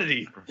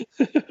humanity?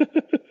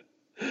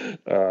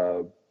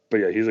 But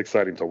yeah, he's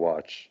exciting to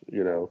watch,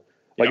 you know.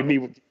 Like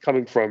me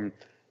coming from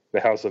the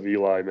house of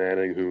Eli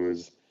Manning, who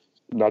is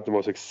not the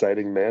most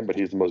exciting man, but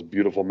he's the most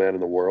beautiful man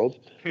in the world.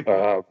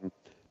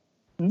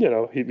 You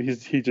know,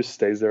 he just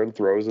stays there and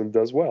throws and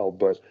does well,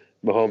 but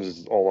Mahomes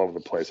is all over the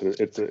place, and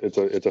it's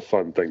a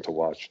fun thing to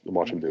watch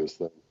him do his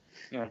thing.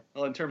 Yeah.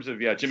 Well, in terms of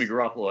Jimmy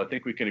Garoppolo, I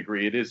think we can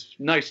agree it is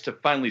nice to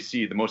finally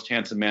see the most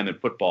handsome man in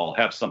football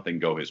have something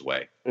go his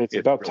way. And it's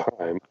about really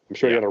time. I'm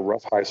sure he had a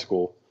rough high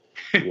school,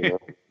 you know,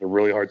 a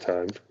really hard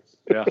time.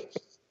 Yeah.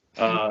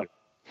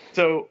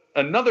 So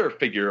another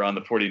figure on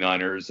the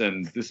 49ers,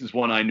 and this is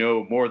one I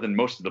know more than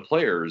most of the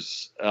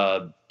players,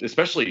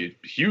 especially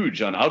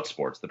huge on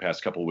Outsports the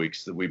past couple of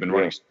weeks that we've been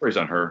running stories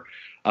on her.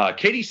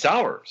 Katie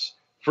Sowers,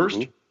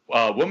 first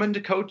woman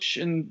to coach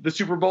in the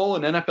Super Bowl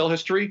in NFL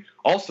history,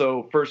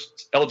 also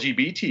first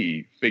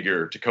LGBT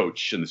figure to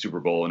coach in the Super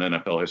Bowl in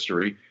NFL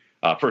history,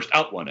 first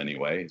out one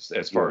anyway,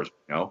 as far as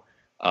we know.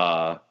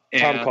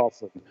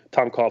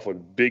 Tom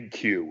Coughlin, big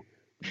Q.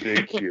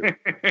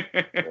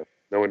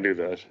 No one knew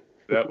that.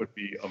 That would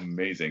be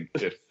amazing.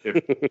 If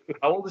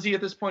how old is he at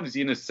this point? Is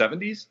he in his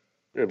 70s?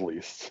 At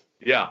least.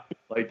 Yeah,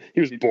 like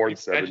he was born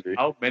 70.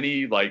 How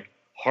many like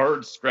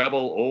hard scrabble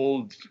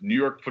old New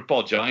York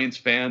Football Giants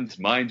fans'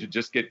 minds would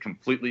just get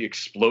completely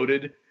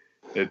exploded?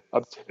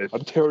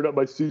 I'm tearing up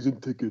my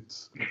season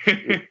tickets.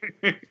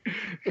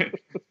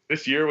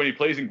 This year, when he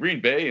plays in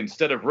Green Bay,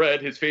 instead of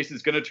red, his face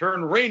is going to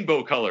turn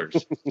rainbow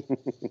colors.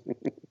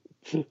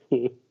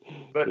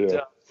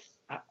 But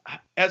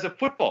as a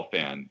football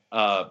fan,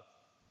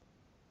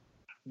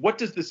 what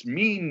does this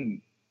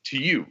mean to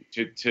you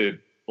to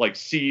like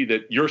see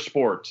that your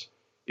sport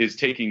is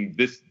taking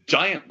this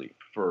giant leap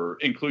for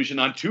inclusion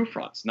on two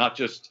fronts, not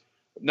just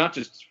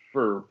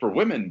for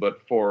women,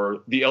 but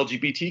for the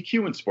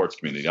LGBTQ in sports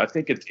community? I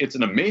think it's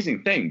an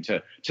amazing thing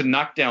to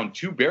knock down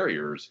two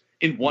barriers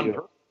in one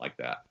person like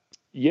that.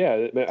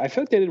 Yeah, I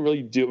feel like they didn't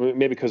really do,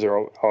 maybe because they're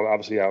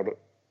obviously out,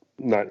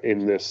 not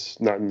in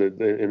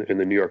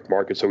the New York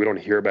market, so we don't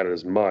hear about it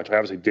as much. I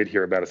obviously did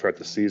hear about it throughout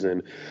the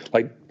season.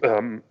 Like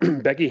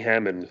Becky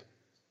Hammond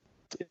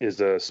is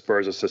a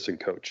Spurs assistant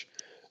coach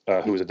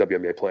who is a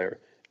WNBA player,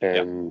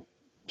 and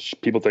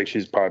people think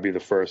she's probably the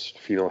first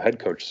female head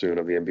coach soon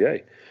of the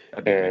NBA.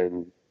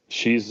 And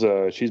she's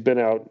been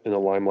out in the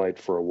limelight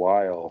for a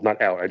while.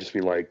 Not out, I just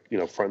mean like, you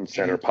know, front and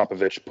center.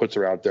 Popovich puts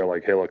her out there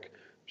like, hey, look,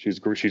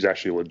 she's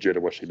actually legit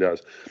at what she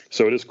does.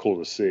 So it is cool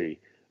to see.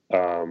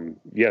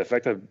 The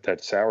fact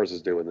that Sowers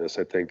is doing this,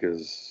 I think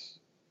it's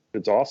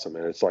awesome,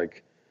 and it's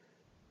like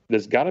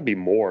there's got to be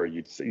more.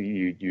 You'd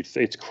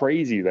say it's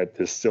crazy that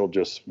there's still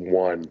just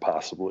one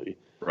possibly.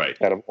 Right.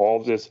 Out of all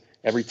of this,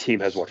 every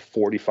team has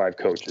 45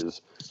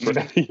 coaches for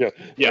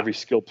every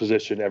skill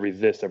position, every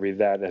this, every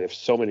that, and they have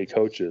so many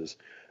coaches.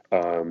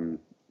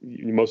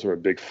 Most of them are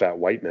big fat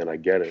white men. I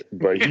get it,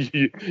 but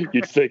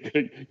you'd think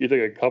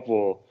a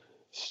couple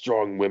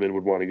strong women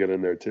would want to get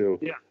in there too.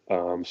 Yeah.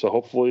 So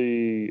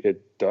hopefully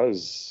it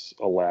does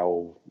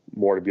allow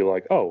more to be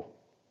like, oh,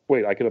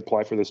 wait, I can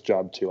apply for this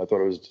job too. I thought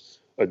it was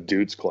a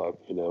dudes club,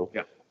 you know?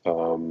 Yeah.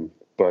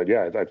 But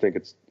yeah, I think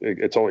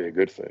it's only a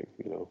good thing,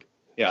 you know?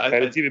 Yeah.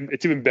 And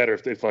it's even better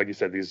if, like you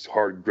said, these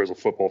hard grizzled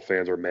football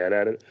fans are mad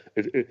at it.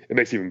 It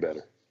makes it even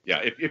better. Yeah.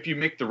 If you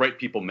make the right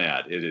people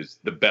mad, it is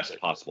the best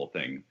possible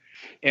thing.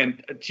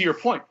 And to your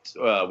point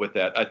with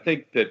that, I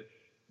think that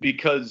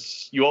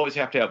because you always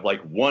have to have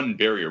like one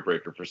barrier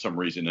breaker for some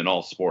reason in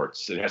all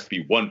sports. It has to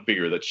be one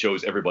figure that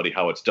shows everybody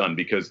how it's done,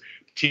 because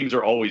teams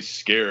are always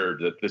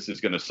scared that this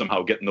is going to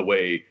somehow get in the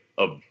way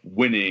of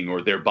winning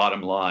or their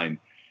bottom line.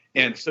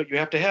 And so you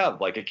have to have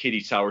like a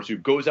Katie Sowers who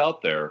goes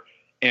out there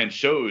and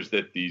shows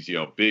that these,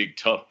 big,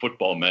 tough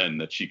football men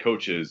that she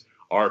coaches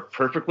are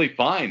perfectly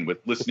fine with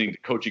listening to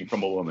coaching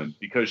from a woman,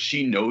 because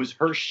she knows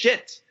her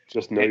shit.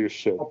 Just know your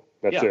shit.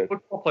 That's it.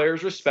 Football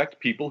players respect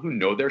people who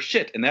know their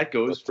shit, and that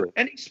goes for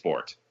any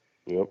sport.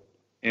 Yep.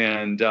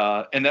 And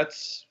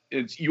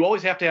you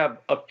always have to have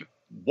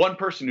one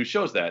person who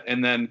shows that,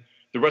 and then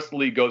the rest of the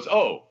league goes,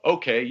 oh,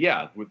 okay,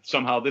 yeah,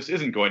 somehow this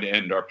isn't going to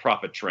end our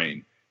profit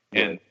train.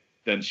 Right. And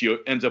then she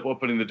ends up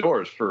opening the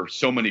doors for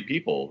so many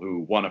people who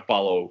want to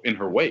follow in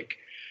her wake.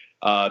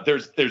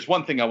 There's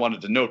one thing I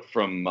wanted to note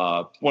from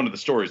one of the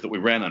stories that we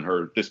ran on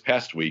her this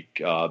past week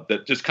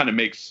that just kind of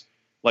makes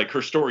like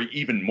her story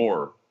even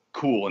more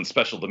cool and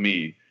special to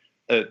me.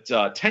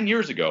 10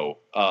 years ago,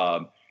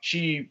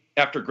 she,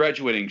 after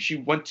graduating, she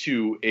went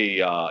to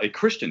a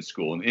Christian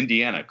school in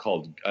Indiana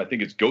called, I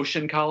think it's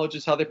Goshen College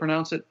is how they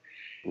pronounce it.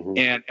 Mm-hmm.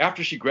 And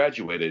after she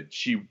graduated,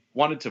 she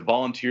wanted to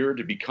volunteer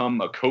to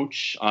become a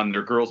coach on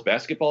their girls'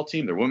 basketball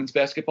team, their women's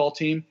basketball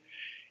team.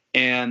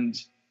 And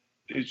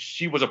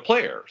she was a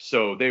player,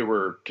 so they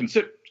were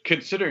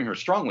considering her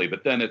strongly.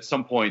 But then at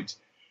some point,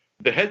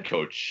 the head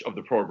coach of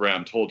the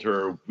program told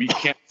her, we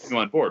can't get you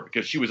on board,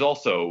 because she was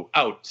also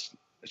out.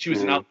 She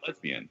was an out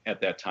lesbian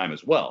at that time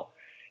as well.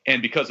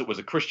 And because it was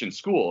a Christian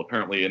school,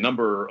 apparently a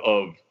number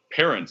of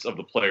parents of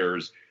the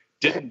players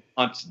didn't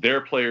want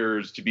their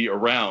players to be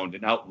around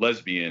an out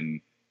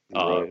lesbian,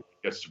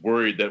 just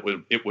worried that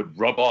it would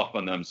rub off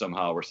on them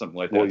somehow or something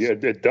like that. Well, yeah,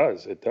 it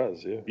does. It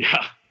does, yeah.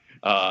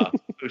 Yeah.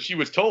 So she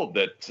was told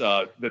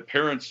that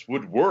parents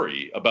would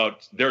worry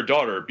about their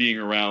daughter being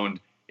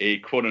around a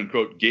quote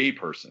unquote gay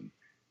person.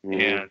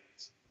 And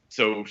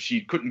so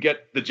she couldn't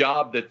get the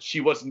job that she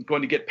wasn't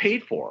going to get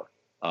paid for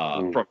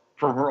from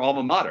her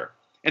alma mater.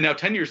 And now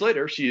 10 years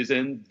later, she is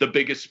in the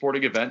biggest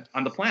sporting event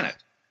on the planet.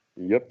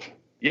 Yep.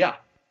 Yeah.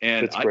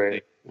 And that's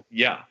great.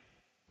 Yeah.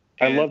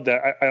 I love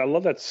that. I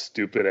love that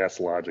stupid ass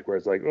logic where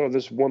it's like, oh,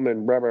 this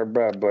woman, blah, blah,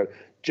 blah, but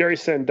Jerry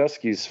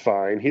Sandusky's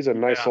fine. He's a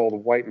nice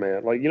old white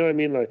man. Like, you know what I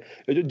mean? Like,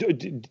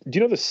 do you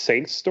know the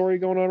Saints story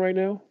going on right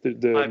now?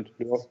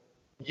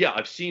 Yeah,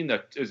 I've seen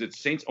that. Is it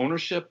Saints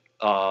ownership?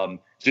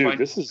 Dude,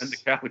 this is the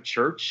Catholic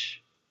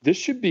Church. This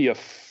should be a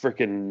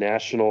freaking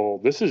national.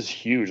 This is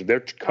huge. They're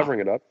covering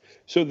it up.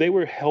 So they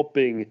were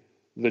helping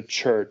the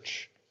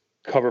church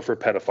cover for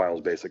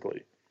pedophiles,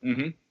 basically.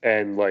 Mm-hmm.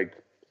 And like,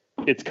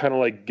 it's kind of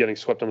like getting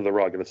swept under the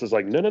rug. And it's just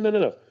like,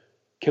 no.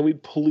 Can we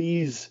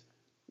please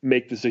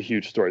make this a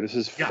huge story? This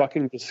is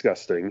fucking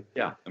disgusting.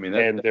 Yeah, I mean,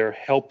 and they're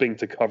helping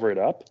to cover it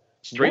up.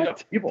 Straight up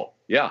evil.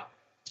 Yeah,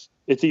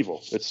 it's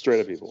evil. It's straight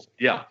up evil.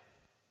 Yeah.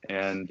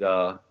 And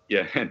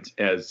and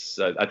as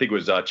I think it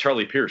was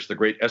Charlie Pierce, the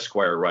great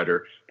Esquire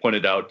writer,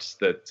 pointed out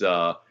that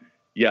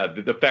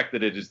the fact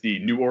that it is the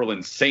New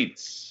Orleans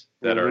Saints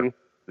that are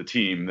the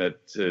team that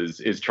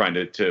is trying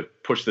to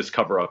push this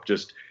cover up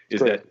just is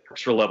that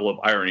extra level of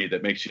irony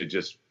that makes you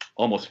just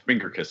almost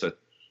finger kiss it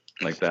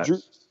like that.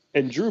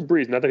 Drew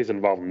Brees, not that he's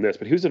involved in this,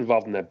 but he was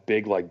involved in that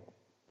big like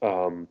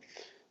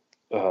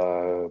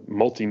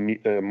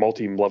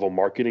multi-level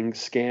marketing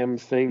scam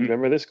thing.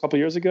 Remember this a couple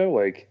years ago?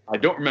 Like, I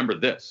don't remember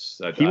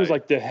this. He was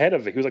like the head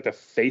of it. He was like the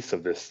face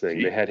of this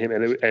thing. They had him,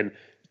 and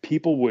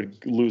people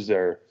would lose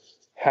their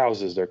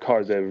houses, their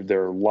cars,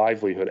 their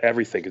livelihood,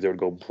 everything, because they would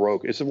go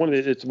broke. It's one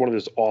of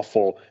those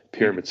awful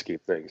pyramid scheme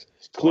things.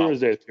 Clear as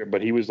day,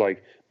 but he was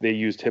like, they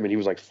used him, and he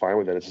was like fine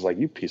with it. It's just like,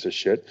 you piece of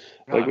shit.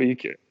 Like, well,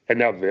 and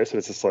now this, and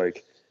it's just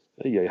like,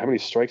 yeah, how many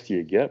strikes do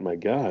you get? My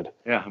God.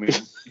 Yeah, I mean.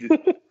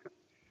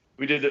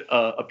 We did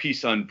a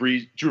piece on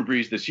Drew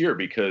Brees this year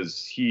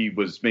because he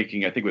was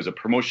making, I think it was a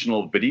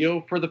promotional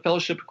video for the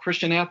Fellowship of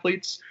Christian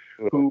Athletes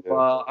who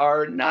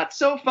are not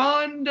so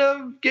fond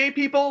of gay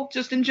people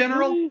just in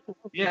general.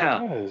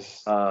 Yeah.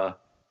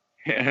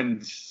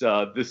 And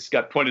this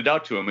got pointed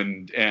out to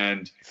him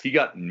and he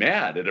got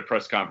mad at a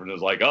press conference. It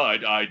was like, oh,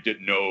 I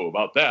didn't know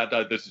about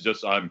that. This is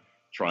just, I'm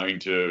trying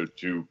to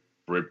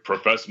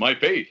profess my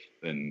faith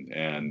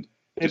and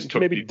just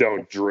maybe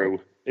don't,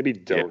 Drew. Maybe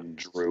don't,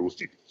 Drew.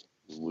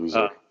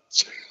 Loser.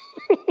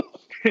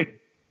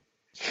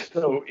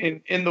 So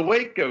in the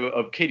wake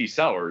of Katie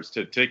Sowers,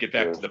 to take it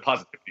back to the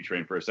positivity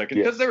train for a second,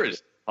 because there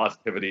is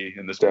positivity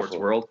in the sports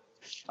world.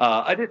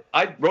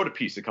 I wrote a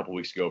piece a couple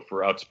weeks ago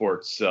for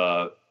Outsports,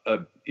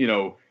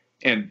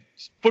 and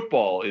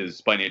football is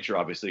by nature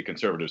obviously a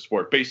conservative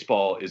sport.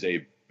 Baseball is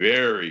a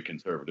very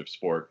conservative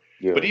sport,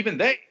 but even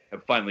they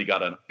have finally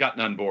gotten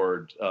on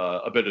board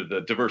a bit of the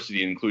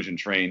diversity and inclusion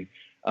train.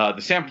 The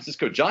San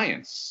Francisco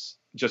Giants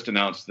just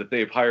announced that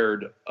they've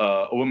hired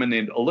a woman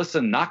named Alyssa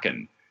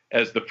Nakken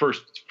as the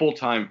first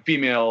full-time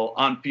female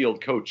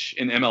on-field coach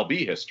in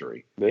MLB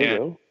history. There you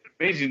go.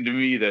 Amazing to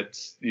me that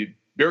the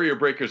barrier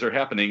breakers are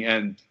happening,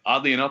 and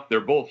oddly enough, they're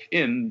both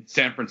in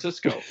San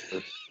Francisco.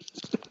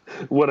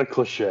 What a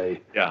cliche.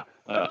 Yeah,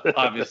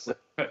 obviously.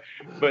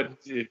 But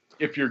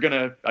if you're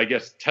gonna, I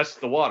guess,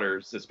 test the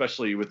waters,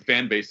 especially with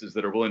fan bases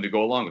that are willing to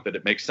go along with it,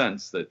 it makes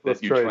sense that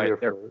you try it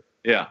there.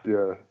 Yeah.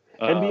 Yeah.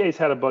 NBA's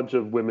had a bunch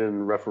of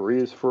women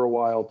referees for a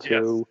while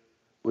too,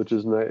 which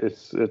is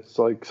nice. It's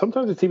like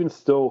sometimes it's even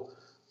still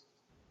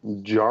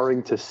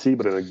jarring to see,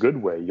 but in a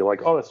good way. You're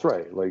like, oh, that's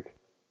right. Like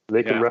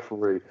they can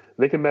referee.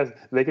 They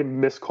can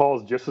miss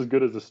calls just as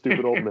good as the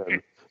stupid old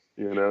men.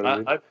 You know what I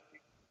mean?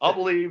 I'll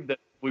believe that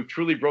we've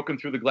truly broken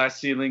through the glass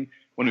ceiling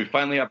when we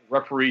finally have a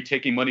referee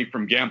taking money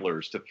from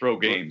gamblers to throw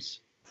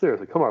games.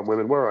 Seriously, come on,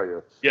 women, where are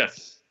you?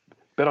 Yes.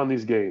 Bet on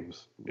these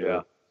games.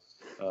 Yeah.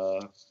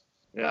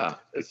 Yeah.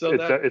 So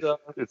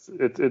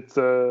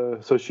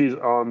so she's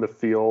on the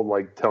field,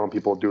 like telling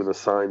people, doing the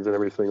signs and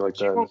everything like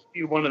that. She won't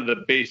be one of the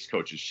base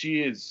coaches.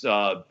 She is.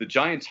 The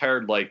Giants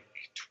hired like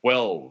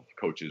 12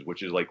 coaches,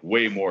 which is like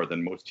way more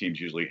than most teams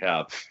usually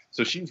have.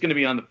 So she's going to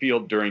be on the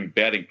field during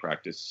batting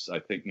practice, I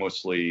think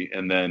mostly,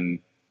 and then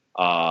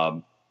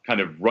kind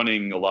of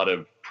running a lot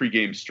of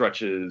pregame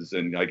stretches.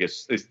 And I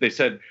guess they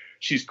said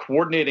she's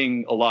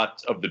coordinating a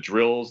lot of the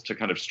drills to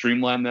kind of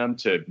streamline them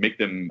to make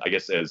them, I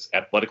guess, as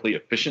athletically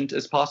efficient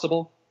as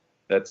possible.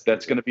 That's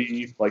going to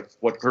be like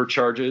what her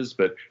charge is.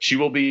 But she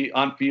will be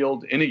on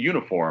field in a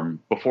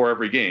uniform before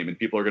every game, and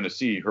people are going to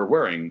see her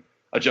wearing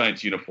a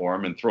Giants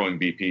uniform and throwing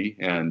BP.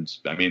 And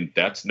I mean,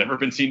 that's never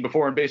been seen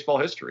before in baseball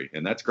history,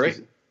 and that's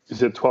great. You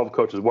said 12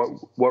 coaches.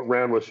 What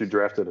round was she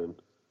drafted in?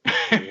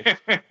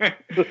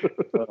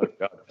 Oh,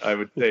 God. I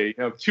would say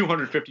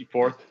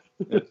 254th.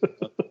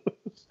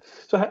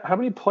 So how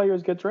many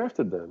players get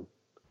drafted then?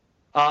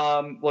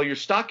 Well, you're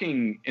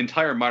stocking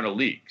entire minor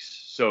leagues.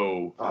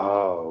 So,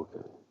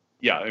 okay.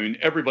 Yeah, I mean,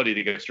 everybody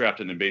that gets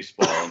drafted in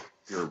baseball,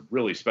 you're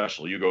really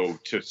special. You go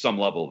to some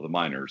level of the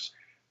minors.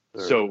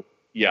 Sure. So,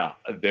 yeah,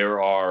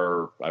 there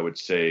are, I would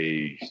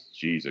say,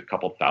 a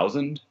couple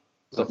thousand,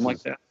 something like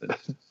that.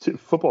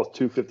 Football's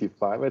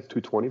 255,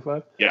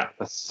 225. Yeah,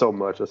 that's so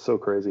much. That's so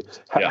crazy.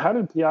 How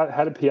did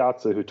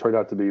Piazza, who turned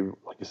out to be,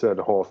 like you said,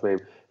 a Hall of Fame,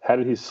 how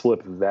did he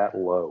slip that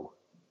low?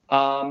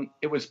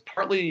 It was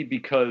partly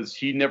because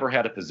he never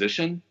had a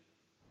position,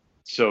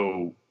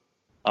 so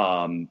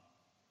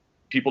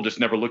people just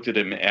never looked at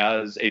him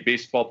as a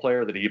baseball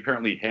player. That he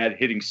apparently had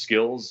hitting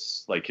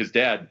skills. Like his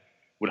dad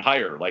would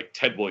hire like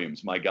Ted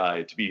Williams, my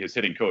guy, to be his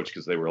hitting coach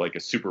because they were like a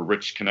super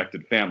rich,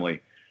 connected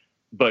family.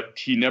 But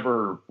he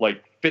never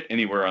like fit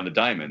anywhere on the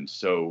diamond.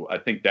 So I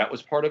think that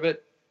was part of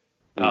it.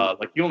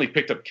 Like he only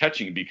picked up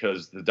catching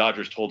because the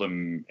Dodgers told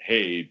him,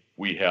 "Hey,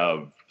 we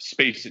have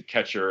space at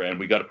catcher and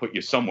we got to put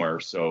you somewhere."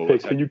 So hey,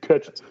 can you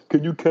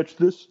catch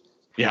this?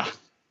 Yeah.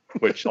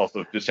 Which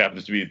also just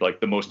happens to be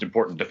like the most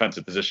important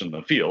defensive position in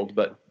the field.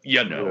 But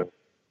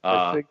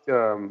I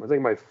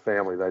think my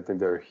family, I think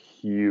they're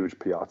huge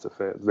Piazza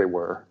fans. They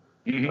were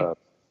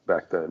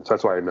back then. So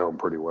that's why I know him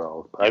pretty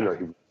well. I know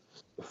he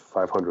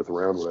 500th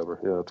round, whatever.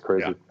 Yeah, it's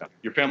crazy. Yeah.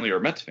 Your family are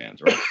Mets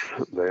fans, right?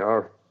 They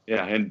are.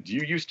 Yeah, and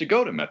you used to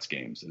go to Mets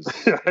games.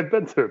 Yeah, I've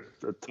been to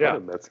a ton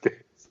of Mets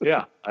games.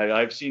 Yeah,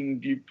 I've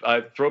seen you.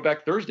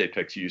 Throwback Thursday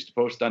pics you used to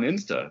post on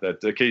Insta.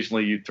 That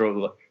occasionally you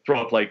throw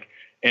up like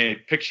a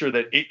picture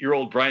that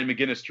 8-year-old Brian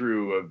McGinnis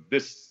drew of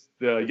this.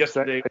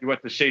 Yesterday we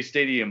went to Shea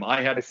Stadium.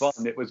 I had fun.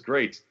 It was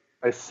great.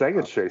 I sang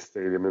at Shea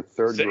Stadium in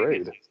third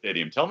grade.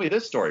 Stadium. Tell me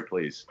this story,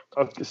 please.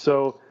 Okay,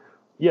 so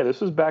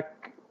this was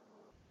back.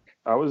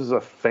 I was a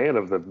fan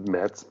of the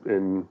Mets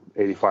in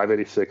 85,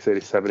 86,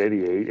 87,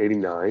 88,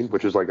 89,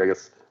 which is like, I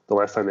guess, the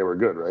last time they were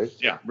good, right?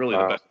 Yeah, really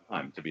the best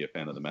time to be a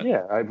fan of the Mets.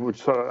 Yeah, I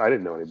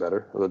didn't know any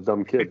better. I was a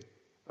dumb kid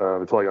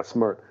until I got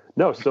smart.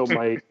 No, so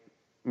my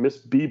Miss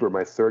Bieber,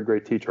 my third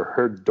grade teacher,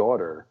 her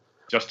daughter.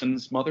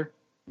 Justin's mother?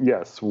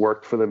 Yes,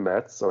 worked for the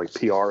Mets, so like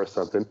PR or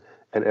something.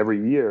 And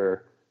every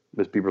year,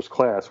 Miss Bieber's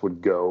class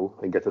would go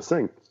and get to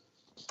sing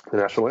the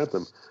national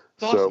anthem.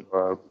 Awesome.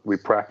 So we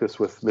practiced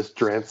with Miss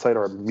Dransite,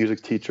 our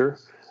music teacher,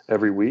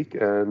 every week,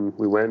 and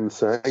we went and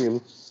sang.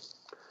 And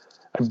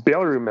I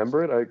barely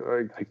remember it.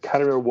 I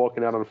kind of remember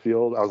walking out on the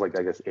field. I was like,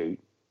 I guess 8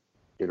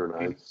 or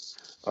 9.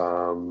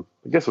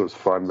 I guess it was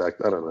fun back.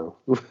 I don't know.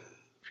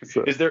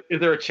 So, is there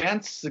a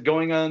chance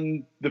going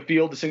on the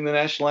field to sing the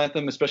national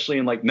anthem, especially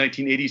in like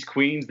 1980s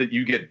Queens, that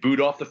you get booed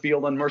off the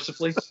field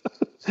unmercifully?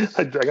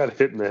 I got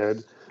hit in the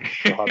head.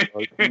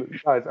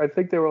 I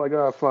think they were like,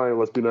 "Oh, fine,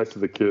 let's be nice to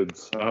the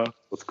kids.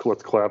 Let's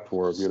clap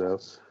for them,"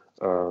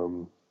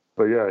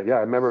 But yeah, I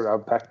remember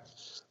back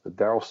the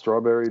Darryl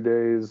Strawberry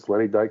days,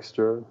 Lenny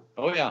Dykstra.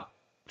 Oh yeah,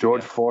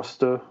 George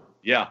Foster.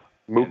 Yeah,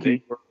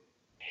 Mookie.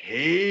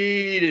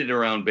 Hated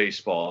around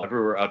baseball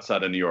everywhere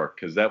outside of New York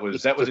because that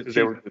was because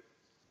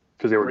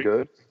they were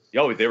good.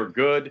 Oh, they were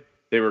good.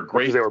 They were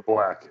great. Because they were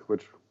black,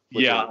 which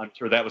yeah, I'm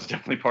sure that was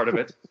definitely part of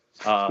it.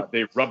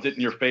 They rubbed it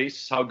in your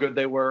face how good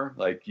they were.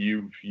 Like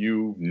you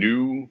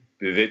knew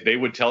they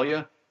would tell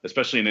you,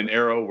 especially in an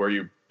era where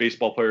your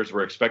baseball players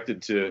were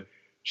expected to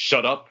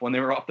shut up when they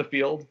were off the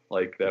field.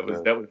 Like that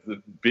was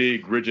the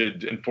big,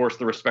 rigid, enforce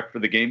the respect for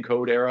the game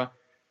code era.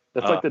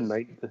 That's like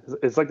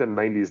it's like the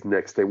 90s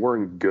Knicks. They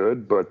weren't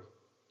good, but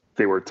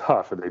they were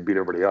tough and they beat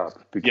everybody up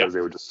because they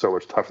were just so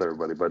much tougher than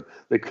everybody. But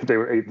they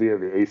were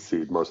the eighth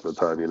seed most of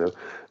the time, you know.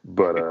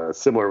 But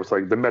similar was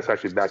like the Mets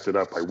actually backed it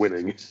up by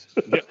winning.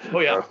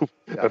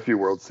 A few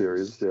World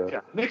Series. Yeah.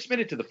 Knicks made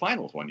it to the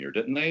finals one year,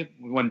 didn't they?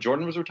 When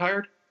Jordan was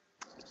retired.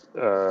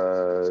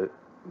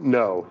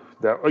 No.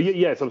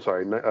 Yes. I'm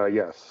sorry.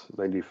 Yes.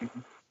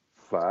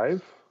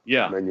 95.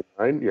 Yeah.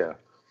 99. Yeah.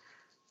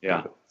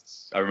 Yeah.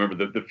 I remember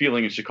the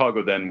feeling in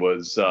Chicago then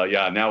was,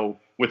 now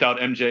without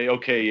MJ,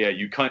 okay, yeah,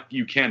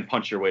 you can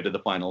punch your way to the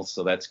finals,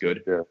 so that's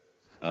good. Yeah.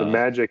 The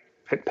Magic,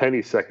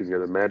 Penny's second year,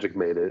 the Magic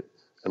made it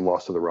and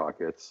lost to the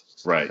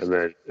Rockets. Right. And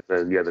then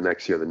the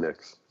next year, the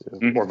Knicks.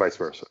 Yeah. Or vice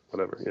versa,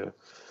 whatever,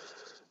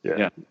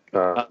 Yeah.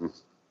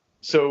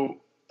 So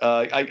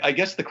I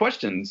guess the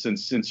question,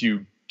 since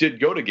you did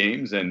go to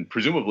games and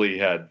presumably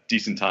had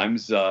decent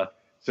times,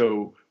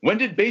 so when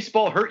did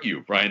baseball hurt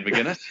you, Brian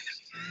McGinnis?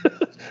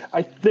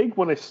 I think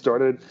when I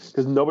started,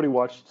 because nobody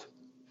watched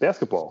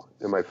basketball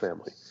in my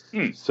family.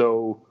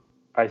 So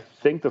I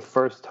think the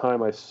first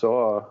time I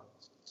saw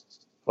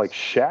like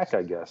Shaq,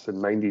 I guess,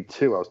 in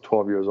 92, I was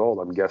 12 years old,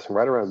 I'm guessing,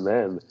 right around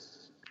then.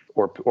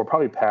 Or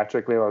probably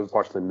Patrick, maybe I was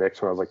watching the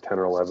Knicks when I was like 10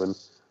 or 11.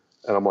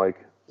 And I'm like,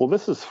 well,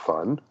 this is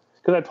fun.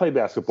 Because I played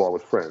basketball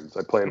with friends.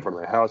 I played in front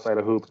of my house. I had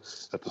a hoop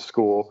at the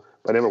school.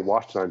 But I never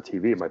watched it on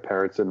TV. My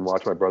parents didn't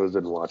watch it. My brothers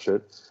didn't watch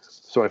it.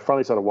 So I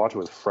finally started watching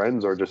with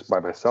friends or just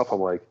by myself.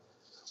 I'm like,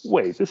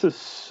 wait, this is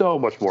so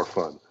much more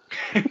fun.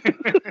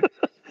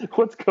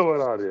 What's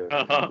going on here?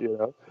 You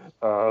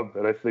know?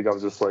 And I think I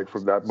was just like,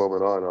 from that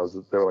moment on,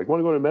 they were like,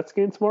 want to go to a Mets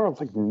game tomorrow? I was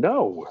like,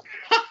 no.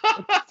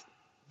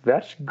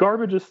 That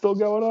garbage is still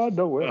going on?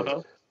 No way.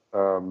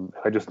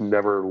 I just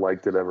never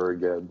liked it ever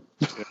again.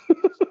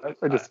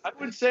 I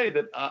would say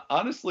that,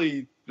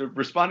 honestly,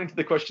 responding to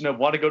the question of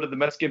want to go to the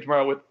Mets game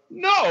tomorrow with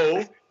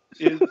no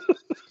is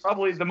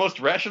probably the most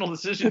rational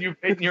decision you've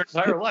made in your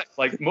entire life.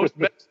 Like most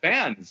Mets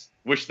fans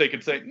wish they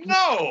could say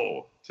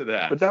no to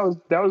that. But that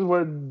was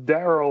when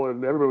Darryl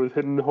and everybody was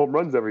hitting home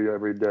runs every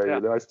day. Yeah.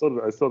 You know? I still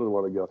didn't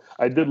want to go.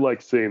 I did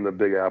like seeing the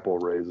Big Apple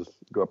Rays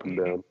go up and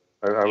down.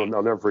 I'll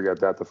never forget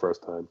that the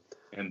first time.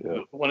 And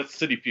the one at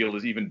Citi Field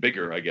is even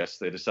bigger, I guess.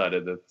 They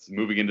decided that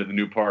moving into the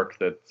new park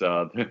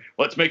that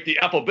let's make the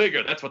apple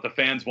bigger. That's what the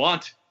fans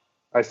want.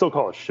 I still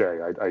call it Shea.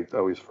 I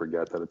always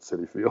forget that it's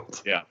Citi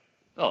Field. Yeah.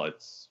 Oh,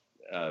 it's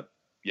I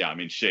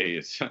mean, Shea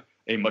is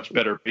a much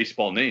better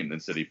baseball name than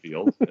Citi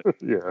Field.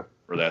 Yeah.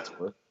 For that's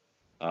worth.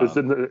 It's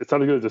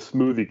not as good as the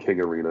Smoothie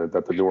King Arena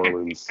that the New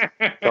Orleans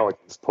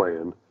Pelicans play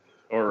in.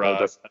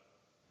 Or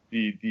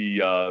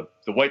the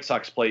White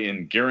Sox play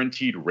in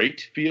Guaranteed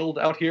Rate Field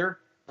out here.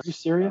 Are you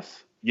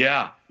serious?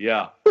 Yeah.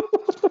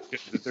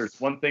 If there's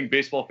one thing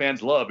baseball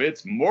fans love,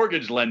 it's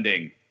mortgage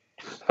lending.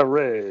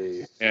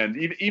 Hooray! And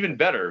even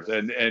better,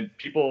 and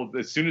people,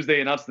 as soon as they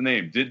announced the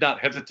name, did not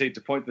hesitate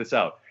to point this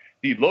out.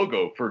 The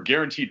logo for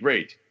Guaranteed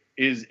Rate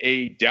is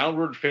a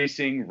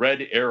downward-facing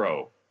red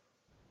arrow.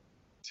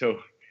 So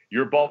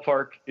your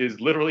ballpark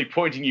is literally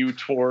pointing you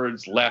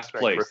towards last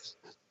place.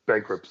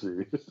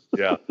 Bankruptcy.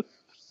 Yeah.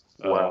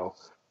 Wow.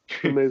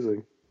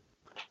 Amazing.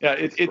 Yeah,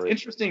 it's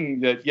interesting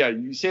that,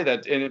 you say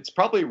that, and it's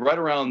probably right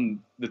around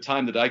the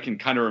time that I can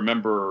kind of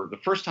remember, the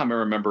first time I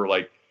remember,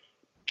 like,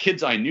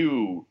 kids I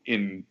knew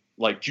in,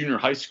 like, junior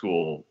high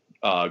school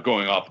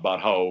going off about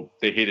how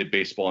they hated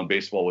baseball and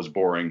baseball was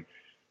boring,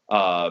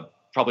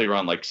 probably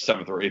around, like,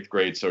 7th or 8th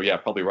grade. So, yeah,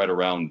 probably right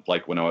around,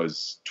 like, when I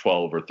was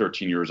 12 or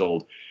 13 years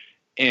old.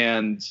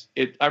 And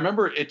I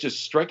remember it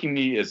just striking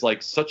me as,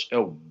 like, such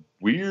a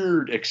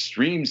weird,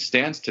 extreme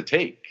stance to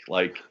take.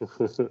 Like,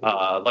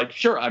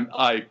 sure,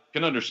 I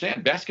can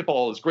understand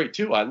basketball is great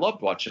too. I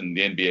loved watching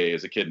the NBA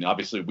as a kid, and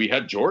obviously we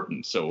had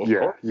Jordan, so of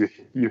course.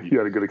 You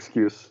had a good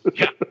excuse.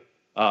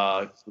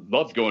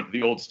 Loved going to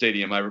the old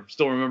stadium. I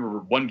still remember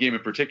one game in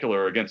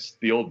particular against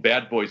the old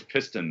Bad Boys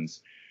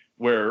Pistons,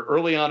 where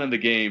early on in the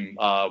game,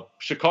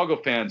 Chicago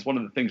fans, one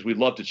of the things we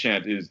love to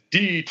chant is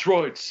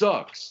 "Detroit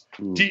sucks,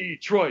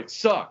 Detroit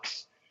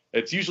sucks."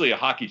 It's usually a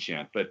hockey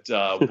chant, but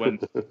when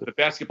the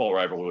basketball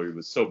rivalry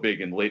was so big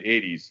in the late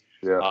 80s,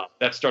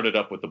 that started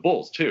up with the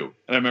Bulls, too.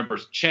 And I remember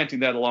chanting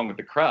that along with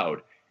the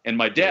crowd. And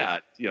my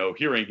dad,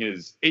 hearing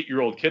his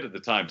 8-year-old kid at the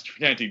time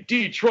chanting,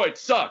 "Detroit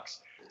sucks,"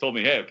 told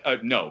me, hey,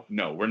 no,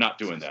 we're not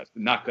doing that.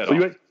 Knock that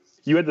off.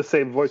 You had the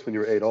same voice when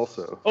you were 8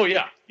 also. Oh,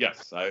 yeah.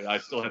 Yes. I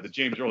still had the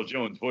James Earl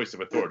Jones voice of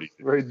authority.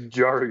 Very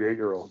jarring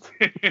 8-year-old.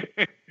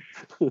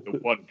 The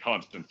one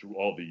constant through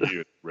all the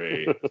years,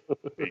 Ray,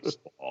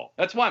 baseball.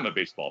 That's why I'm a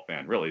baseball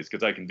fan, really, is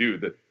because I can do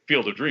the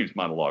Field of Dreams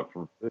monologue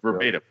for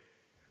verbatim.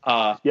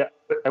 I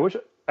wish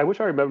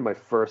I remember my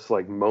first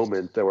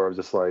moment where I was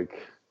just like,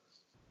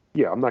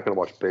 I'm not going to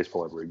watch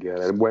baseball ever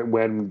again. And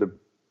when the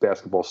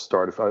basketball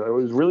started, it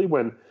was really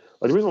when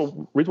the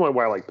reason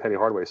why I like Penny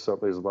Hardaway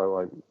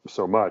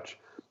so much,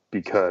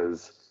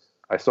 because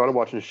I started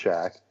watching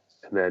Shaq,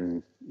 and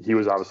then he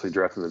was obviously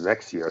drafted the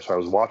next year, so I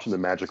was watching the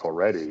Magic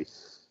already.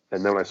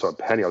 And then when I saw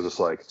Penny, I was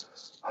just like,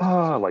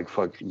 like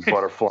fucking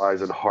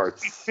butterflies and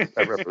hearts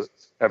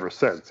ever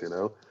since,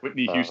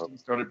 Whitney Houston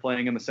started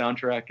playing in the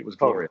soundtrack. It was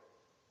glorious.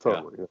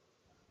 Totally.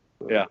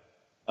 Yeah.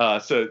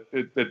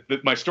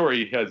 My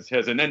story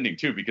has an ending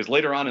too, because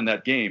later on in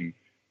that game,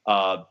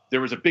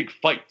 there was a big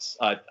fight.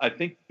 I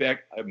think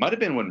back, it might have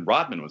been when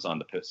Rodman was on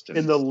the Pistons.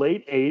 In the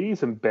late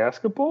 80s in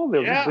basketball,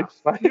 there was a big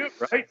fight? Yeah,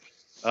 right.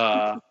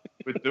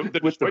 With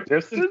the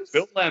Pistons?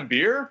 Bill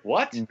Laimbeer?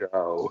 What?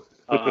 No.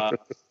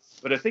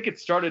 But I think it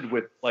started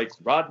with like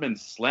Rodman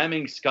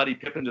slamming Scottie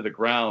Pippen to the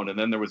ground, and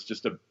then there was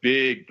just a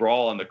big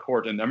brawl on the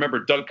court. And I remember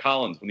Doug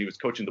Collins, when he was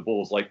coaching the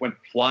Bulls, like went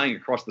flying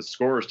across the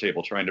scorer's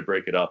table trying to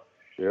break it up.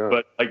 Yeah.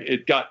 But like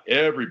it got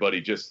everybody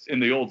just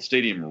in the old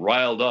stadium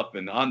riled up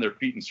and on their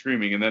feet and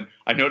screaming. And then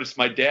I noticed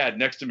my dad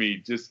next to me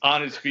just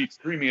on his feet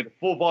screaming at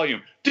full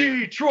volume,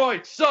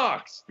 "Detroit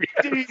sucks!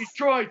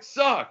 Detroit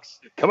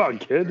sucks!" Come on,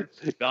 kid.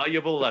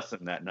 Valuable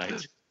lesson that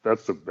night.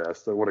 That's the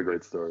best. What a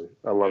great story.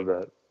 I love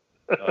that.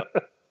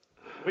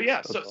 But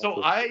yeah,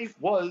 so I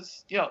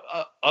was,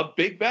 a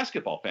big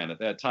basketball fan at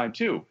that time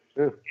too.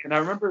 Yeah. And I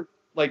remember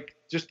like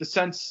just the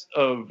sense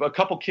of a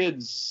couple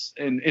kids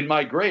in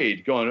my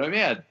grade going, "Oh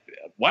man,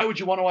 why would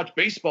you want to watch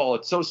baseball?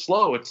 It's so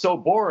slow. It's so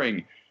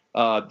boring.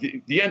 The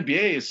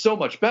NBA is so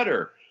much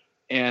better."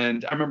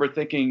 And I remember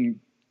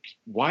thinking,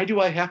 why do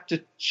I have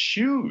to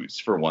choose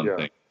for one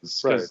thing?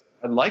 Because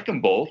I like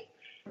them both.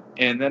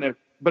 And then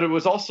but it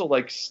was also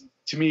like,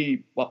 to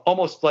me,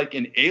 almost like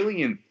an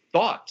alien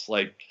thought.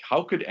 Like,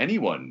 how could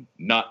anyone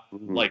not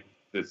like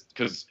this?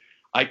 Because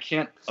I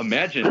can't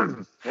imagine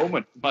a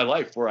moment in my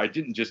life where I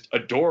didn't just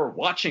adore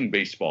watching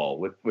baseball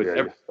with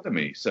every part of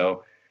me.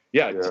 So,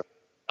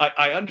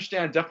 I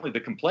understand definitely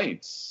the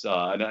complaints,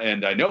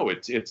 and I know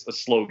it's a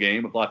slow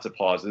game with lots of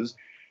pauses,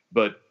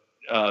 but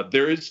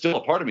there is still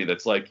a part of me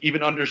that's like,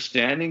 even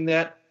understanding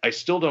that, I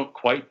still don't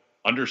quite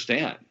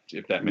understand,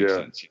 if that makes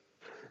sense.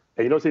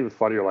 And you know what's even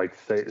funnier? Like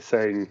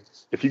saying,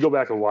 if you go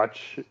back and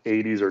watch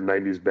 80s or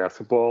 90s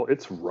basketball,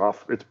 it's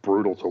rough. It's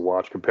brutal to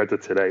watch compared to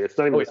today. It's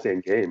not even the same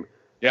game.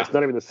 Yeah. It's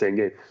not even the same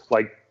game.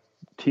 Like,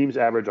 teams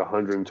average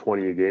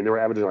 120 a game. They were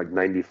averaging like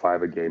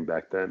 95 a game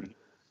back then.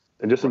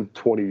 And just in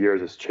 20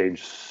 years, it's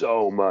changed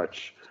so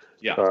much.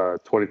 Yeah.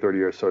 20, 30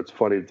 years. So it's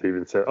funny to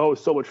even say, oh,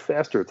 it's so much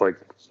faster. It's like,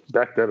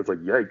 back then, it's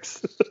like,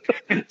 yikes.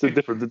 It's a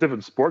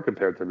different sport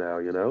compared to now,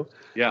 you know?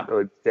 Yeah.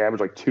 Like, they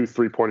average like 2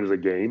 3-pointers a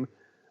game.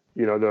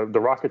 You know, the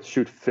Rockets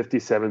shoot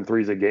 57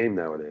 threes a game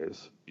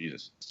nowadays.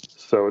 Jesus.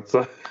 So it's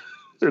a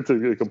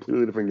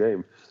completely different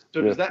game.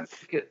 So does that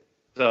make it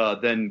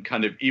then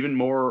kind of even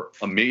more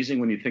amazing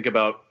when you think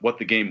about what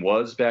the game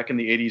was back in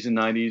the 80s and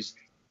 90s?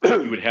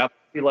 You would have to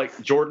be like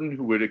Jordan,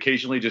 who would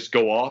occasionally just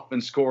go off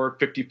and score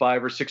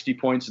 55 or 60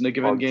 points in a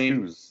given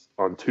game.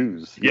 On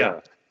twos.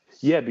 Yeah.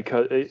 Yeah,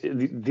 because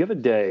the other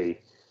day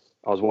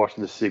I was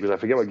watching the sequence. I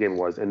forget what game it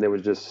was, and there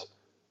was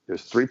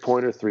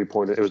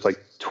 3-pointer. It was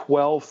like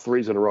 12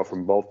 threes in a row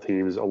from both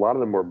teams. A lot of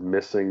them were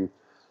missing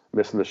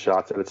the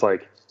shots. And it's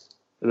like,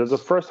 it was the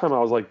first time I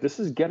was like, this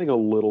is getting a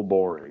little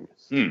boring.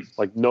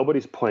 Like,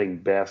 nobody's playing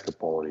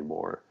basketball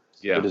anymore.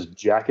 Yeah. They're just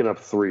jacking up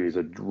threes.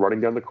 They're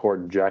running down the court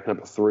and jacking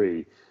up a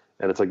three.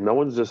 And it's like, no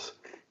one's just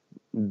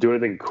doing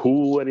anything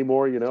cool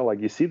anymore. You know,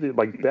 like, you see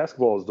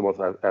basketball is the most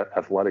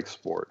athletic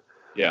sport.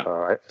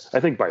 Yeah. I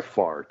think by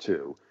far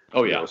too.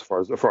 Oh, You yeah. know, as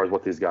far as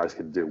what these guys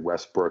can do,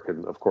 Westbrook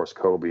and of course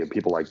Kobe and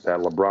people like that.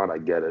 LeBron, I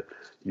get it.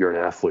 You're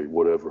an athlete,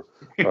 whatever.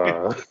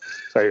 I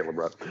hate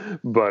LeBron,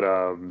 but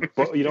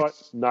you know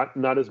what?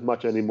 Not as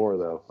much anymore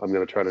though. I'm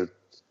going to try to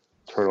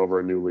turn over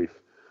a new leaf.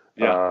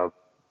 Yeah.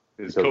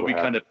 Kobe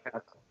kind of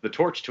passed the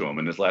torch to him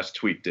in his last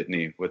tweet, didn't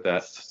he? With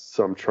that.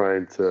 So I'm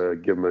trying to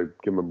give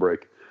him a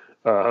break.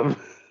 But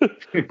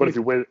if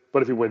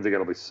he wins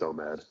again, I'll be so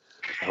mad.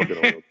 I hope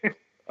they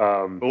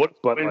don't.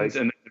 But wins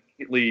and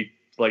immediately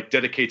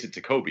dedicates it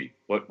to Kobe.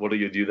 What do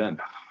you do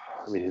then?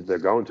 I mean, they're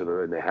going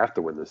to and they have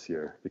to win this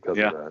year because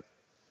of that.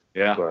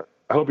 Yeah. But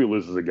I hope he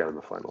loses again in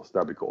the finals.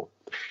 That'd be cool.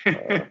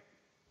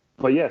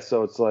 But yeah,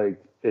 so it's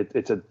like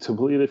it's a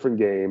completely different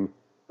game.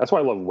 That's why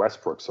I love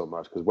Westbrook so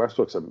much, because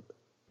Westbrook's an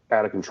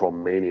out of control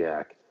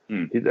maniac.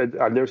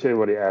 I've never seen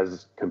anybody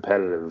as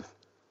competitive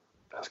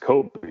as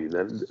Kobe.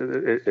 Then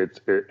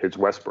it's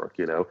Westbrook.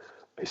 You know,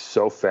 he's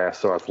so fast,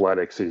 so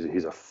athletic. So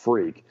he's a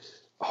freak.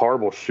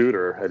 Horrible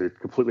shooter, and he's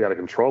completely out of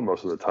control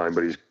most of the time,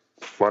 but he's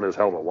fun as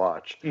hell to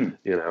watch, you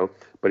know.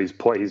 But he's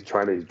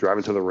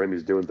driving to the rim,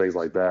 he's doing things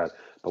like that.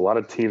 A lot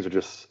of teams are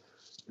just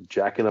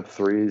jacking up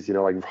threes, you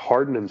know. Like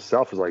Harden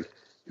himself he was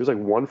like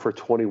 1 for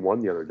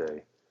 21 the other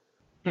day.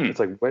 It's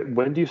like,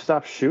 when do you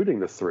stop shooting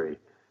the three?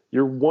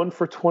 You're 1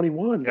 for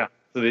 21. Yeah,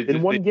 so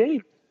in one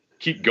game.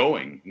 Keep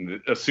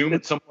going. Assume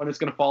that someone is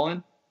going to fall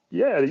in.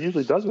 Yeah, it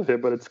usually does with him,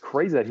 but it's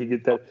crazy that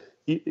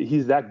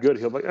he's that good.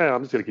 He'll be like,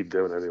 I'm just gonna keep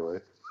doing it anyway.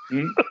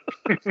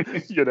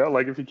 You know,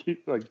 like if you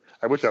keep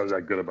I wish I was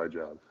that good at my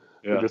job.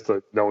 Yeah. Just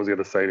no one's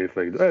gonna say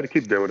anything. To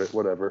keep doing it,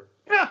 whatever.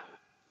 Yeah.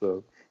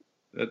 So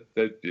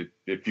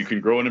if you can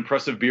grow an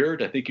impressive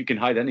beard, I think you can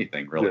hide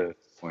anything, really.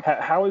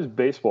 Yeah. How has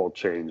baseball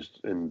changed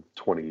in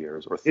 20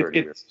 years or 30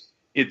 years?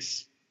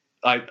 It's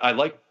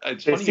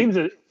it seems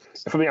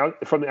from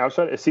the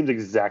outside, it seems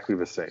exactly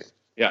the same.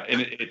 Yeah,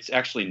 and it's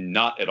actually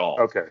not at all.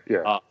 Okay.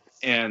 Yeah.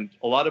 And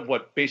a lot of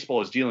what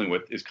baseball is dealing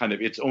with is kind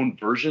of its own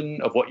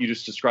version of what you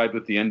just described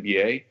with the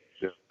NBA,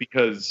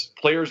 because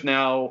players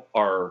now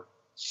are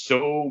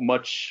so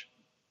much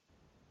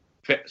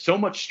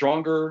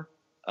stronger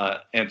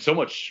and so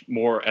much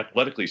more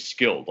athletically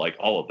skilled, like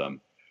all of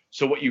them.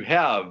 So what you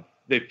have,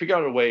 they figured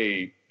out a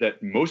way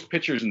that most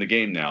pitchers in the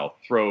game now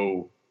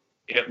throw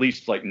at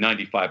least like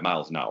 95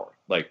 miles an hour.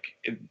 Like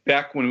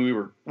back when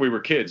we were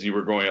kids and you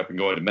were growing up and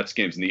going to Mets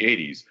games in the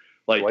 80s,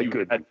 like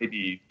you had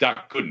maybe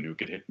Doc Gooden who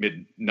could hit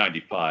mid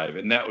 95,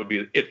 and that would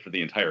be it for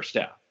the entire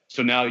staff.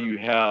 So now you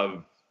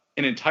have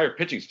an entire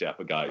pitching staff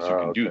of guys who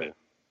can do that.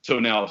 So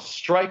now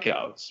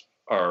strikeouts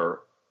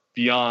are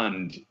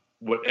beyond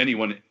what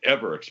anyone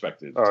ever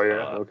expected.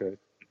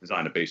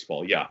 Design of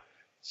baseball. Yeah.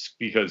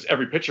 Because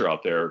every pitcher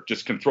out there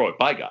just can throw it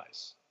by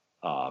guys.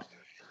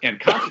 And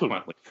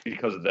consequently,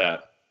 because of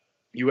that,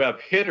 you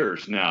have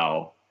hitters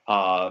now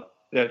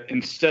that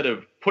instead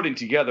of putting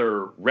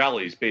together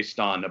rallies based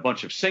on a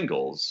bunch of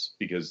singles,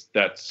 because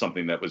that's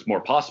something that was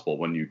more possible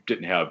when you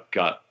didn't have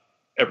got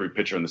every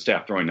pitcher in the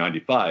staff throwing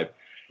 95.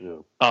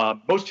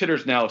 Most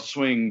hitters now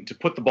swing to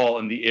put the ball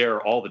in the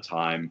air all the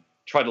time,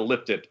 try to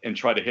lift it, and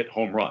try to hit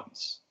home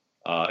runs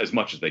as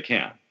much as they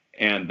can.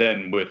 And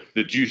then with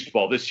the juiced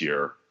ball this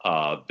year,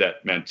 that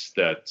meant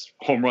that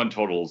home run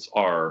totals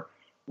are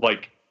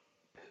like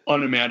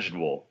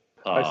unimaginable.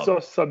 I saw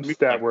some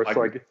stat where it's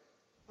like,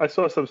 I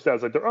saw some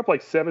stats like they're up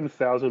like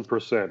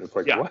 7,000%. It's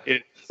like, what?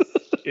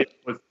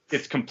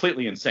 It's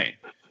completely insane.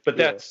 But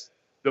that's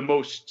the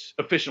most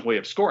efficient way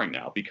of scoring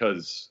now,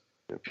 because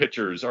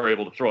pitchers are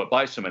able to throw it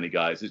by so many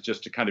guys, is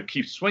just to kind of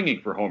keep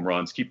swinging for home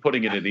runs, keep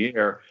putting it in the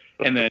air,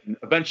 and then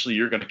eventually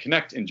you're going to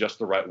connect in just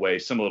the right way,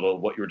 similar to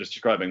what you were just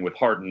describing with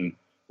Harden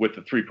with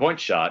the three-point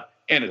shot,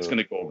 and it's going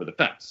to go over the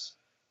fence.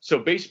 So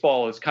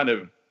baseball is kind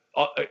of,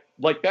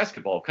 like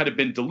basketball, kind of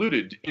been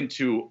diluted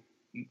into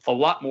a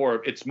lot more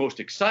of its most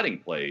exciting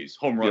plays,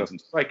 home runs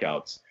and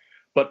strikeouts.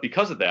 But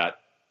because of that,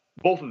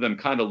 both of them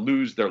kind of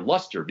lose their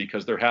luster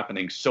because they're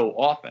happening so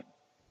often.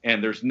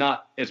 And there's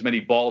not as many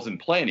balls in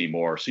play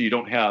anymore, so you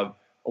don't have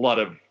a lot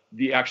of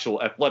the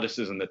actual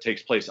athleticism that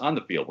takes place on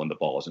the field when the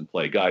ball is in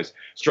play. Guys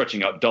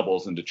stretching out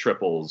doubles into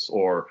triples,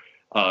 or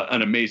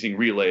an amazing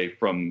relay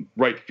from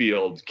right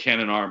field,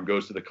 cannon arm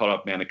goes to the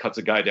cutoff man and cuts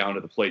a guy down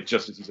to the plate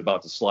just as he's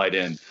about to slide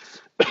in.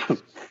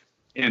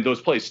 And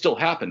those plays still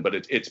happen, but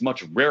it's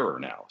much rarer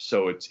now.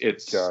 So it's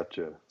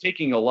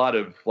taking a lot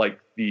of like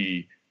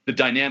the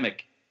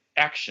dynamic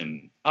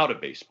action out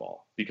of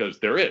baseball, because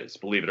there is,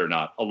 believe it or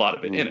not, a lot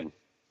of it in it.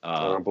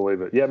 I don't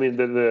believe it. Yeah, I mean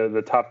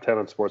the top 10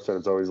 on SportsCenter,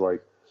 it's always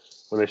like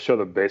when they show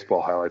the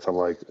baseball highlights, I'm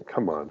like,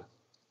 come on.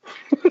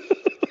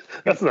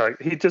 That's not.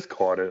 He just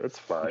caught it. It's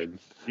fine.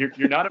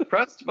 You're not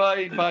impressed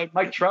by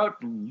Mike Trout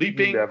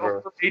leaping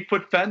over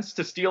 8-foot fence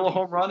to steal a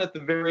home run at the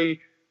very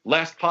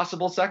last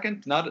possible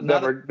second?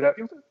 Never,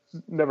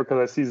 because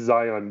I see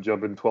Zion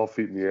jumping 12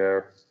 feet in the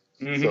air.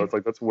 Mm-hmm. So it's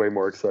like, that's way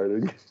more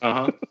exciting.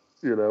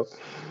 You know?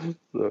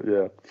 So,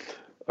 yeah.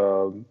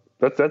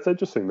 That's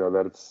interesting, though,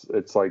 that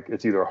it's like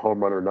it's either a home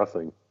run or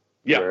nothing.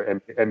 Yeah.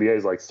 NBA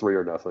is like 3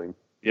 or nothing.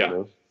 Yeah. You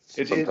know?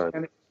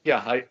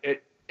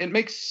 It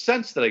makes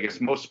sense that I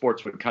guess most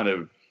sports would kind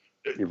of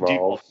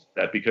evolve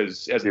that,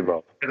 because as I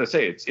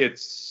say,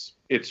 it's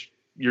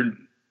you're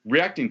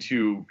reacting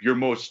to your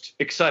most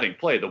exciting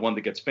play, the one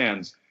that gets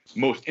fans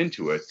most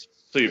into it.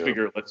 So you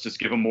figure, let's just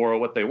give them more of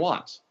what they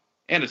want.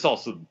 And it's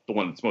also the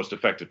one that's most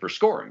effective for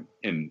scoring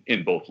in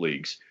both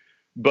leagues.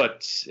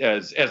 But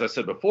as I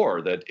said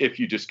before, that if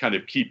you just kind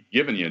of keep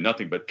giving you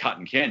nothing but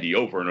cotton candy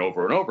over and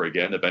over and over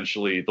again,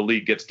 eventually the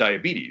league gets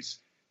diabetes,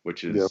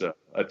 which is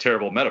a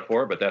terrible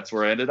metaphor, but that's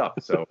where I ended up.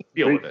 So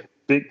deal with it.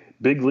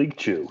 Big league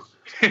chew.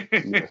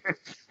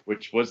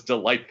 Which was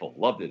delightful.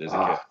 Loved it as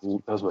a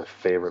kid. That was my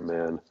favorite,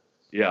 man.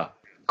 Yeah.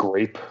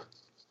 Grape.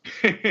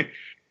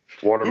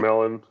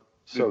 Watermelon.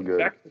 So good.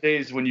 Back in the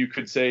days when you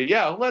could say,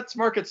 let's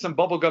market some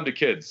bubble gum to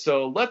kids.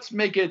 So let's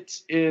make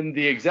it in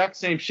the exact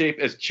same shape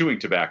as chewing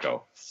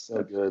tobacco.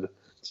 So good.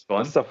 It's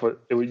fun. That stuff,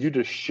 you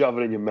just shove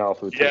it in your mouth.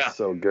 It would taste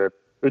so good.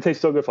 It would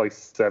taste so good for like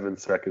 7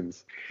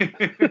 seconds. Then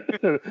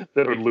it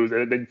would lose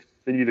it. Then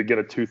you either get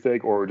a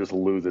toothache or just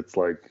lose its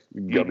like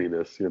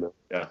gumminess, you know.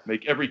 Yeah.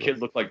 Make every kid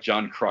look like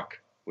John Kruk,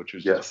 which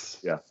was I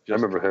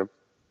remember him.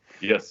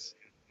 Yes.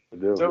 I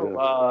do, so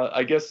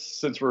I guess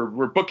since we're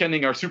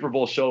bookending our Super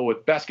Bowl show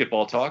with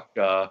basketball talk,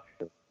 so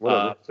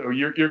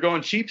you're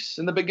going Chiefs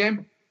in the big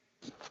game?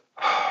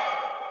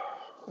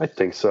 I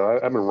think so.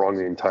 I've been wrong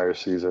the entire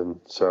season.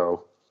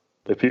 So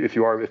if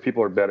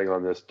people are betting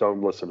on this,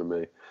 don't listen to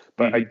me.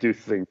 But I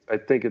think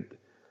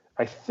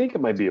it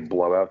might be a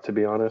blowout, to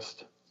be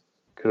honest,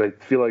 because I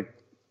feel like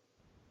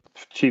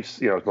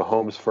Chiefs, it's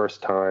Mahomes'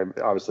 first time.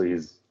 Obviously,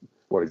 he's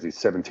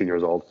 17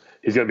 years old.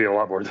 He's going to be a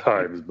lot more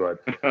times,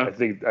 but I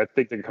think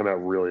they can come out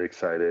really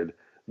excited.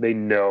 They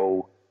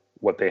know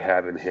what they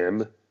have in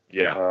him.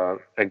 Yeah.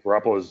 And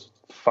Garoppolo is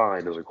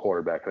fine as a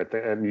quarterback,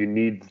 and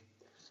you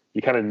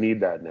kind of need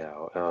that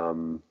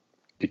now,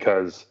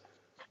 because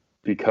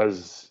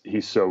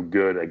he's so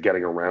good at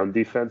getting around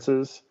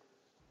defenses.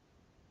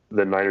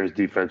 the Niners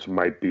defense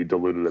might be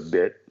diluted a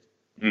bit,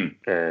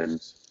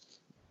 and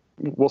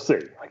we'll see.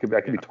 I could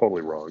be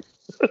totally wrong.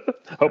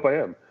 Hope I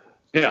am.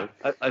 Yeah,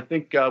 I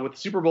think with the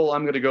Super Bowl,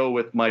 I'm going to go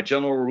with my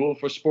general rule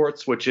for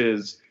sports, which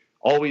is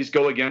always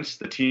go against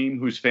the team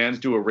whose fans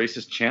do a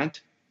racist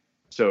chant.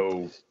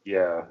 So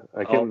yeah,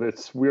 I can.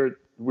 It's weird.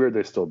 Weird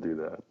they still do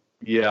that.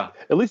 Yeah.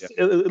 At least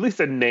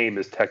the name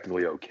is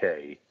technically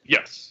okay.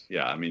 Yes.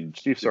 Yeah. I mean,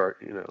 Chiefs are,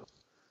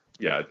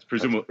 Yeah, it's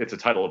presumably it's a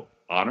title of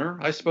honor,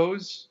 I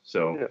suppose.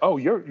 So. Yeah. Oh,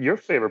 your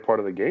favorite part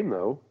of the game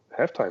though,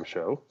 halftime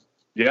show.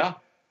 Yeah,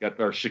 got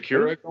our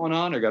Shakira going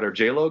on. I got our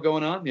J-Lo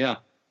going on. Yeah.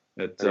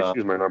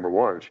 She's my number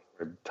one. She's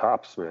my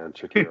tops, man,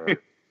 Shakira.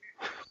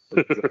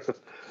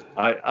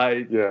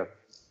 Yeah.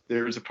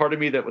 There's a part of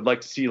me that would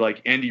like to see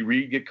like Andy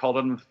Reid get called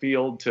on the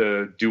field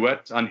to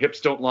duet on "Hips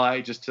Don't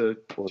Lie" just the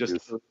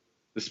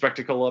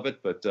spectacle of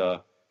it. But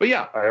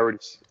yeah, I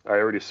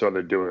already saw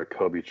they're doing a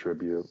Kobe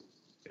tribute.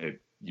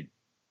 You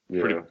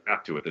pretty much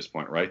have to at this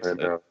point, right? I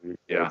know.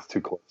 Yeah, it's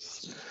too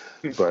close.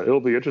 But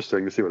it'll be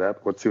interesting to see what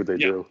happens. Let's see what they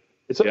do.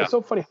 It's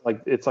so funny.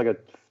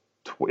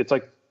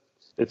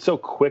 It's so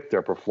quick,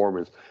 their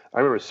performance. I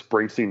remember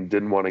Springsteen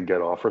didn't want to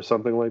get off or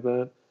something like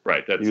that.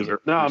 Right.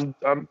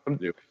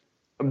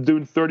 I'm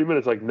doing 30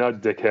 minutes. Like, no,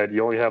 dickhead,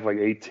 you only have like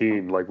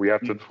 18. Like, we're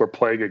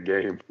playing a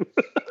game.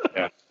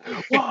 Yeah.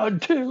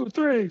 1, 2,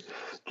 3.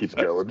 Keeps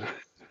going.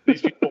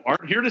 These people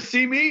aren't here to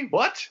see me.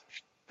 What?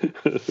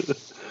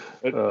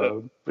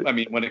 I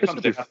mean, when it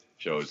comes to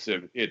shows,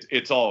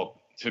 it's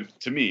all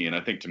to me, and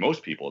I think to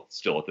most people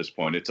still at this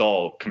point, it's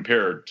all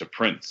compared to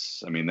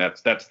Prince. I mean,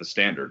 that's the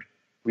standard.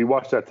 We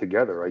watched that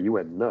together, right? You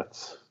went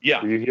nuts.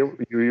 Yeah. Were you here?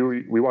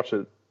 We watched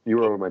it. You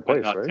were over my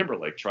place, right?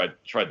 Timberlake tried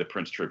the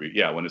Prince tribute.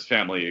 Yeah, when his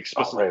family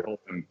explicitly told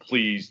him,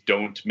 "Please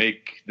don't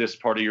make this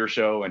part of your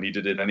show," and he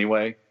did it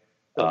anyway.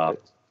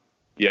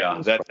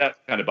 Yeah, that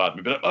kind of bothered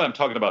me. But I'm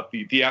talking about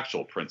the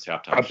actual Prince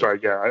halftime. I'm sorry.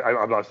 Yeah,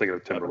 I'm not thinking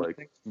of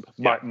Timberlake.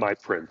 My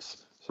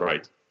Prince.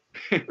 Sorry.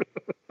 Right.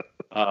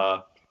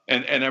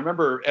 And I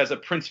remember as a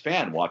Prince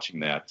fan watching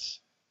that,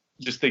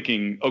 just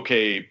thinking,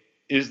 okay,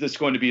 is this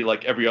going to be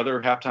like every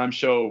other halftime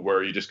show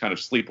where you just kind of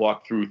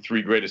sleepwalk through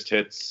 3 greatest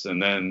hits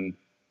and then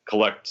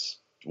collect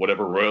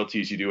whatever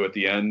royalties you do at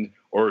the end,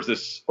 or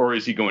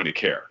is he going to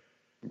care?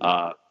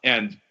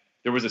 And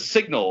there was a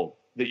signal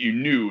that you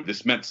knew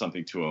this meant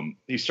something to him.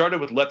 He started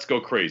with "Let's Go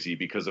Crazy"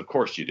 because of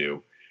course you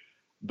do,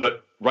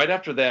 but right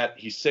after that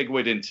he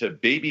segued into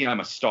 "Baby I'm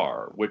a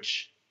Star,"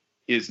 which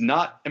is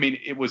not. I mean,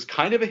 it was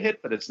kind of a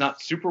hit, but it's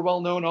not super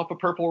well known off of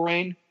Purple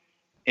Rain.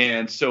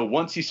 And so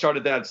once he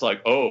started that, it's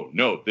like, oh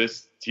no,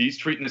 he's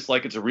treating this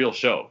like it's a real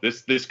show.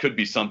 This could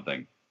be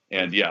something.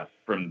 And yeah,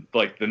 from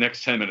like the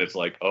next 10 minutes,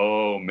 like,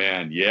 oh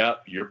man, yeah,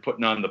 you're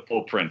putting on the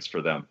full Prince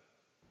for them.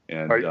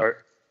 And are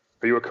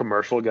you a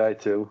commercial guy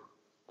too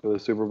for the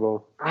Super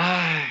Bowl?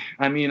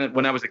 I mean,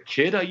 when I was a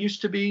kid, I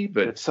used to be,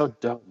 but it's so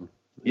dumb.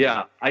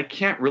 Yeah, I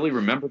can't really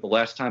remember the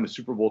last time a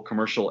Super Bowl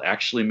commercial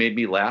actually made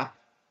me laugh.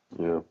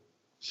 Yeah.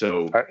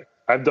 So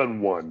I've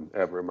done one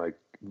ever in my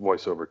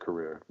voiceover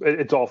career.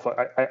 It's all fun.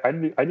 I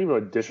didn't even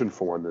audition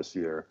for one this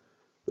year.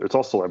 It's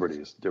all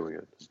celebrities doing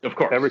it. Of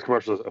course. Every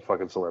commercial is a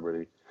fucking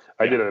celebrity.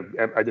 I did an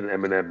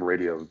Eminem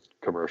radio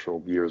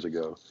commercial years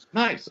ago.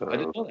 Nice. I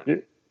didn't know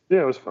that.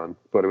 Yeah, it was fun,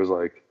 but it was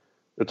like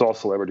it's all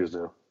celebrities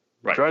now.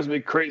 Right. It drives me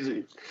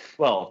crazy.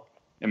 Well,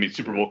 I mean,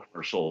 Super Bowl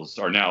commercials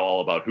are now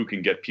all about who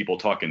can get people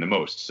talking the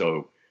most.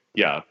 So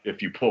yeah,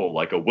 if you pull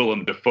like a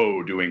Willem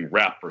Dafoe doing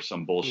rap or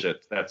some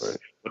bullshit, that's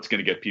what's going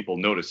to get people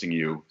noticing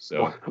you.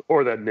 So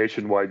or that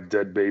Nationwide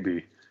Dead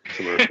Baby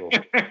commercial.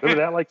 Remember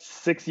that like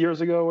 6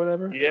 years ago or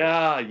whatever?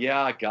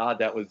 Yeah. God,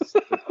 that was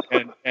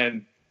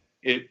and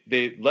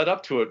they led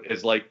up to it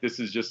as like this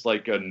is just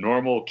like a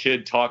normal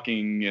kid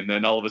talking, and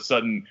then all of a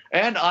sudden,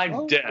 and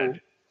I'm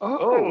dead.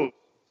 Oh,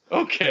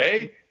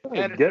 okay.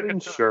 And get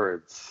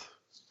insurance.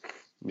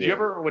 Did you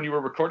ever, when you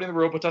were recording the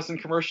Robitussin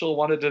commercial,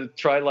 wanted to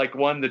try like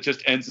one that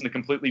just ends in a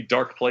completely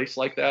dark place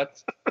like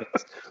that?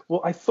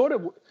 Well, I thought it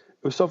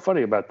was so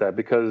funny about that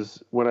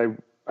because when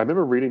I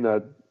remember reading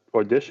that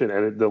audition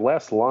and the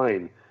last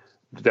line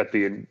that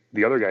the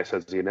other guy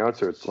says, the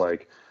announcer, it's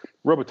like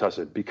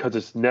Robitussin because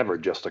it's never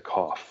just a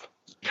cough.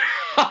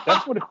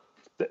 That's what.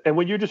 And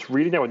when you're just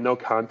reading that with no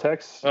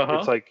context,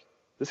 it's like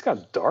this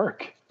got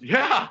dark.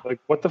 Yeah. Like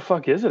what the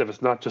fuck is it if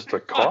it's not just a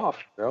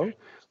cough? You know?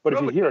 But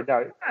if you hear it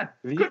now,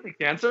 could be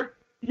cancer.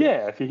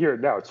 Yeah, if you hear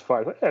it now, it's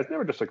fine. Like, it's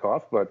never just a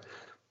cough, but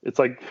it's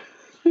like,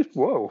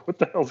 whoa, what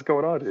the hell's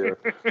going on here?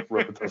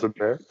 Robitussin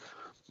there.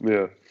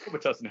 Yeah.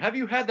 Robitussin, have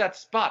you had that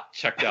spot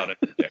checked out?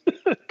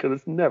 Because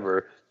it's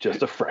never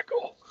just a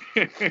freckle.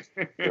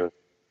 Yeah.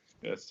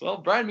 Yes. Well,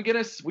 Brian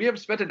McGinnis, we have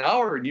spent an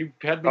hour, and you've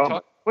had me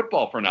talk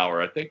football for an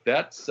hour. I think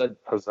that's a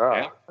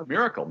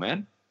miracle,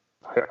 man.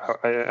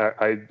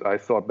 I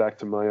thought back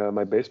to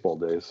my baseball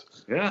days.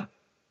 Yeah.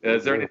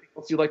 Is there anything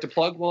else you'd like to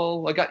plug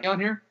while I got you on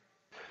here?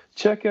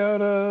 Check out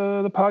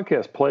the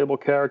podcast, Playable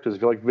Characters,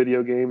 if you like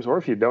video games, or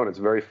if you don't, it's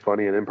very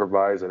funny and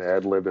improvised and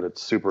ad-lib, and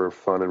it's super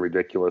fun and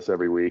ridiculous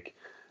every week.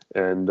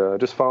 And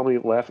just follow me,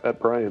 Laugh at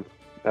Brian,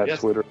 at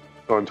Twitter,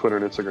 on Twitter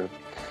and Instagram.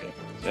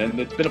 And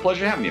it's been a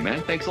pleasure having you,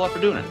 man. Thanks a lot for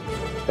doing it.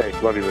 Hey,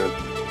 love you,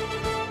 man.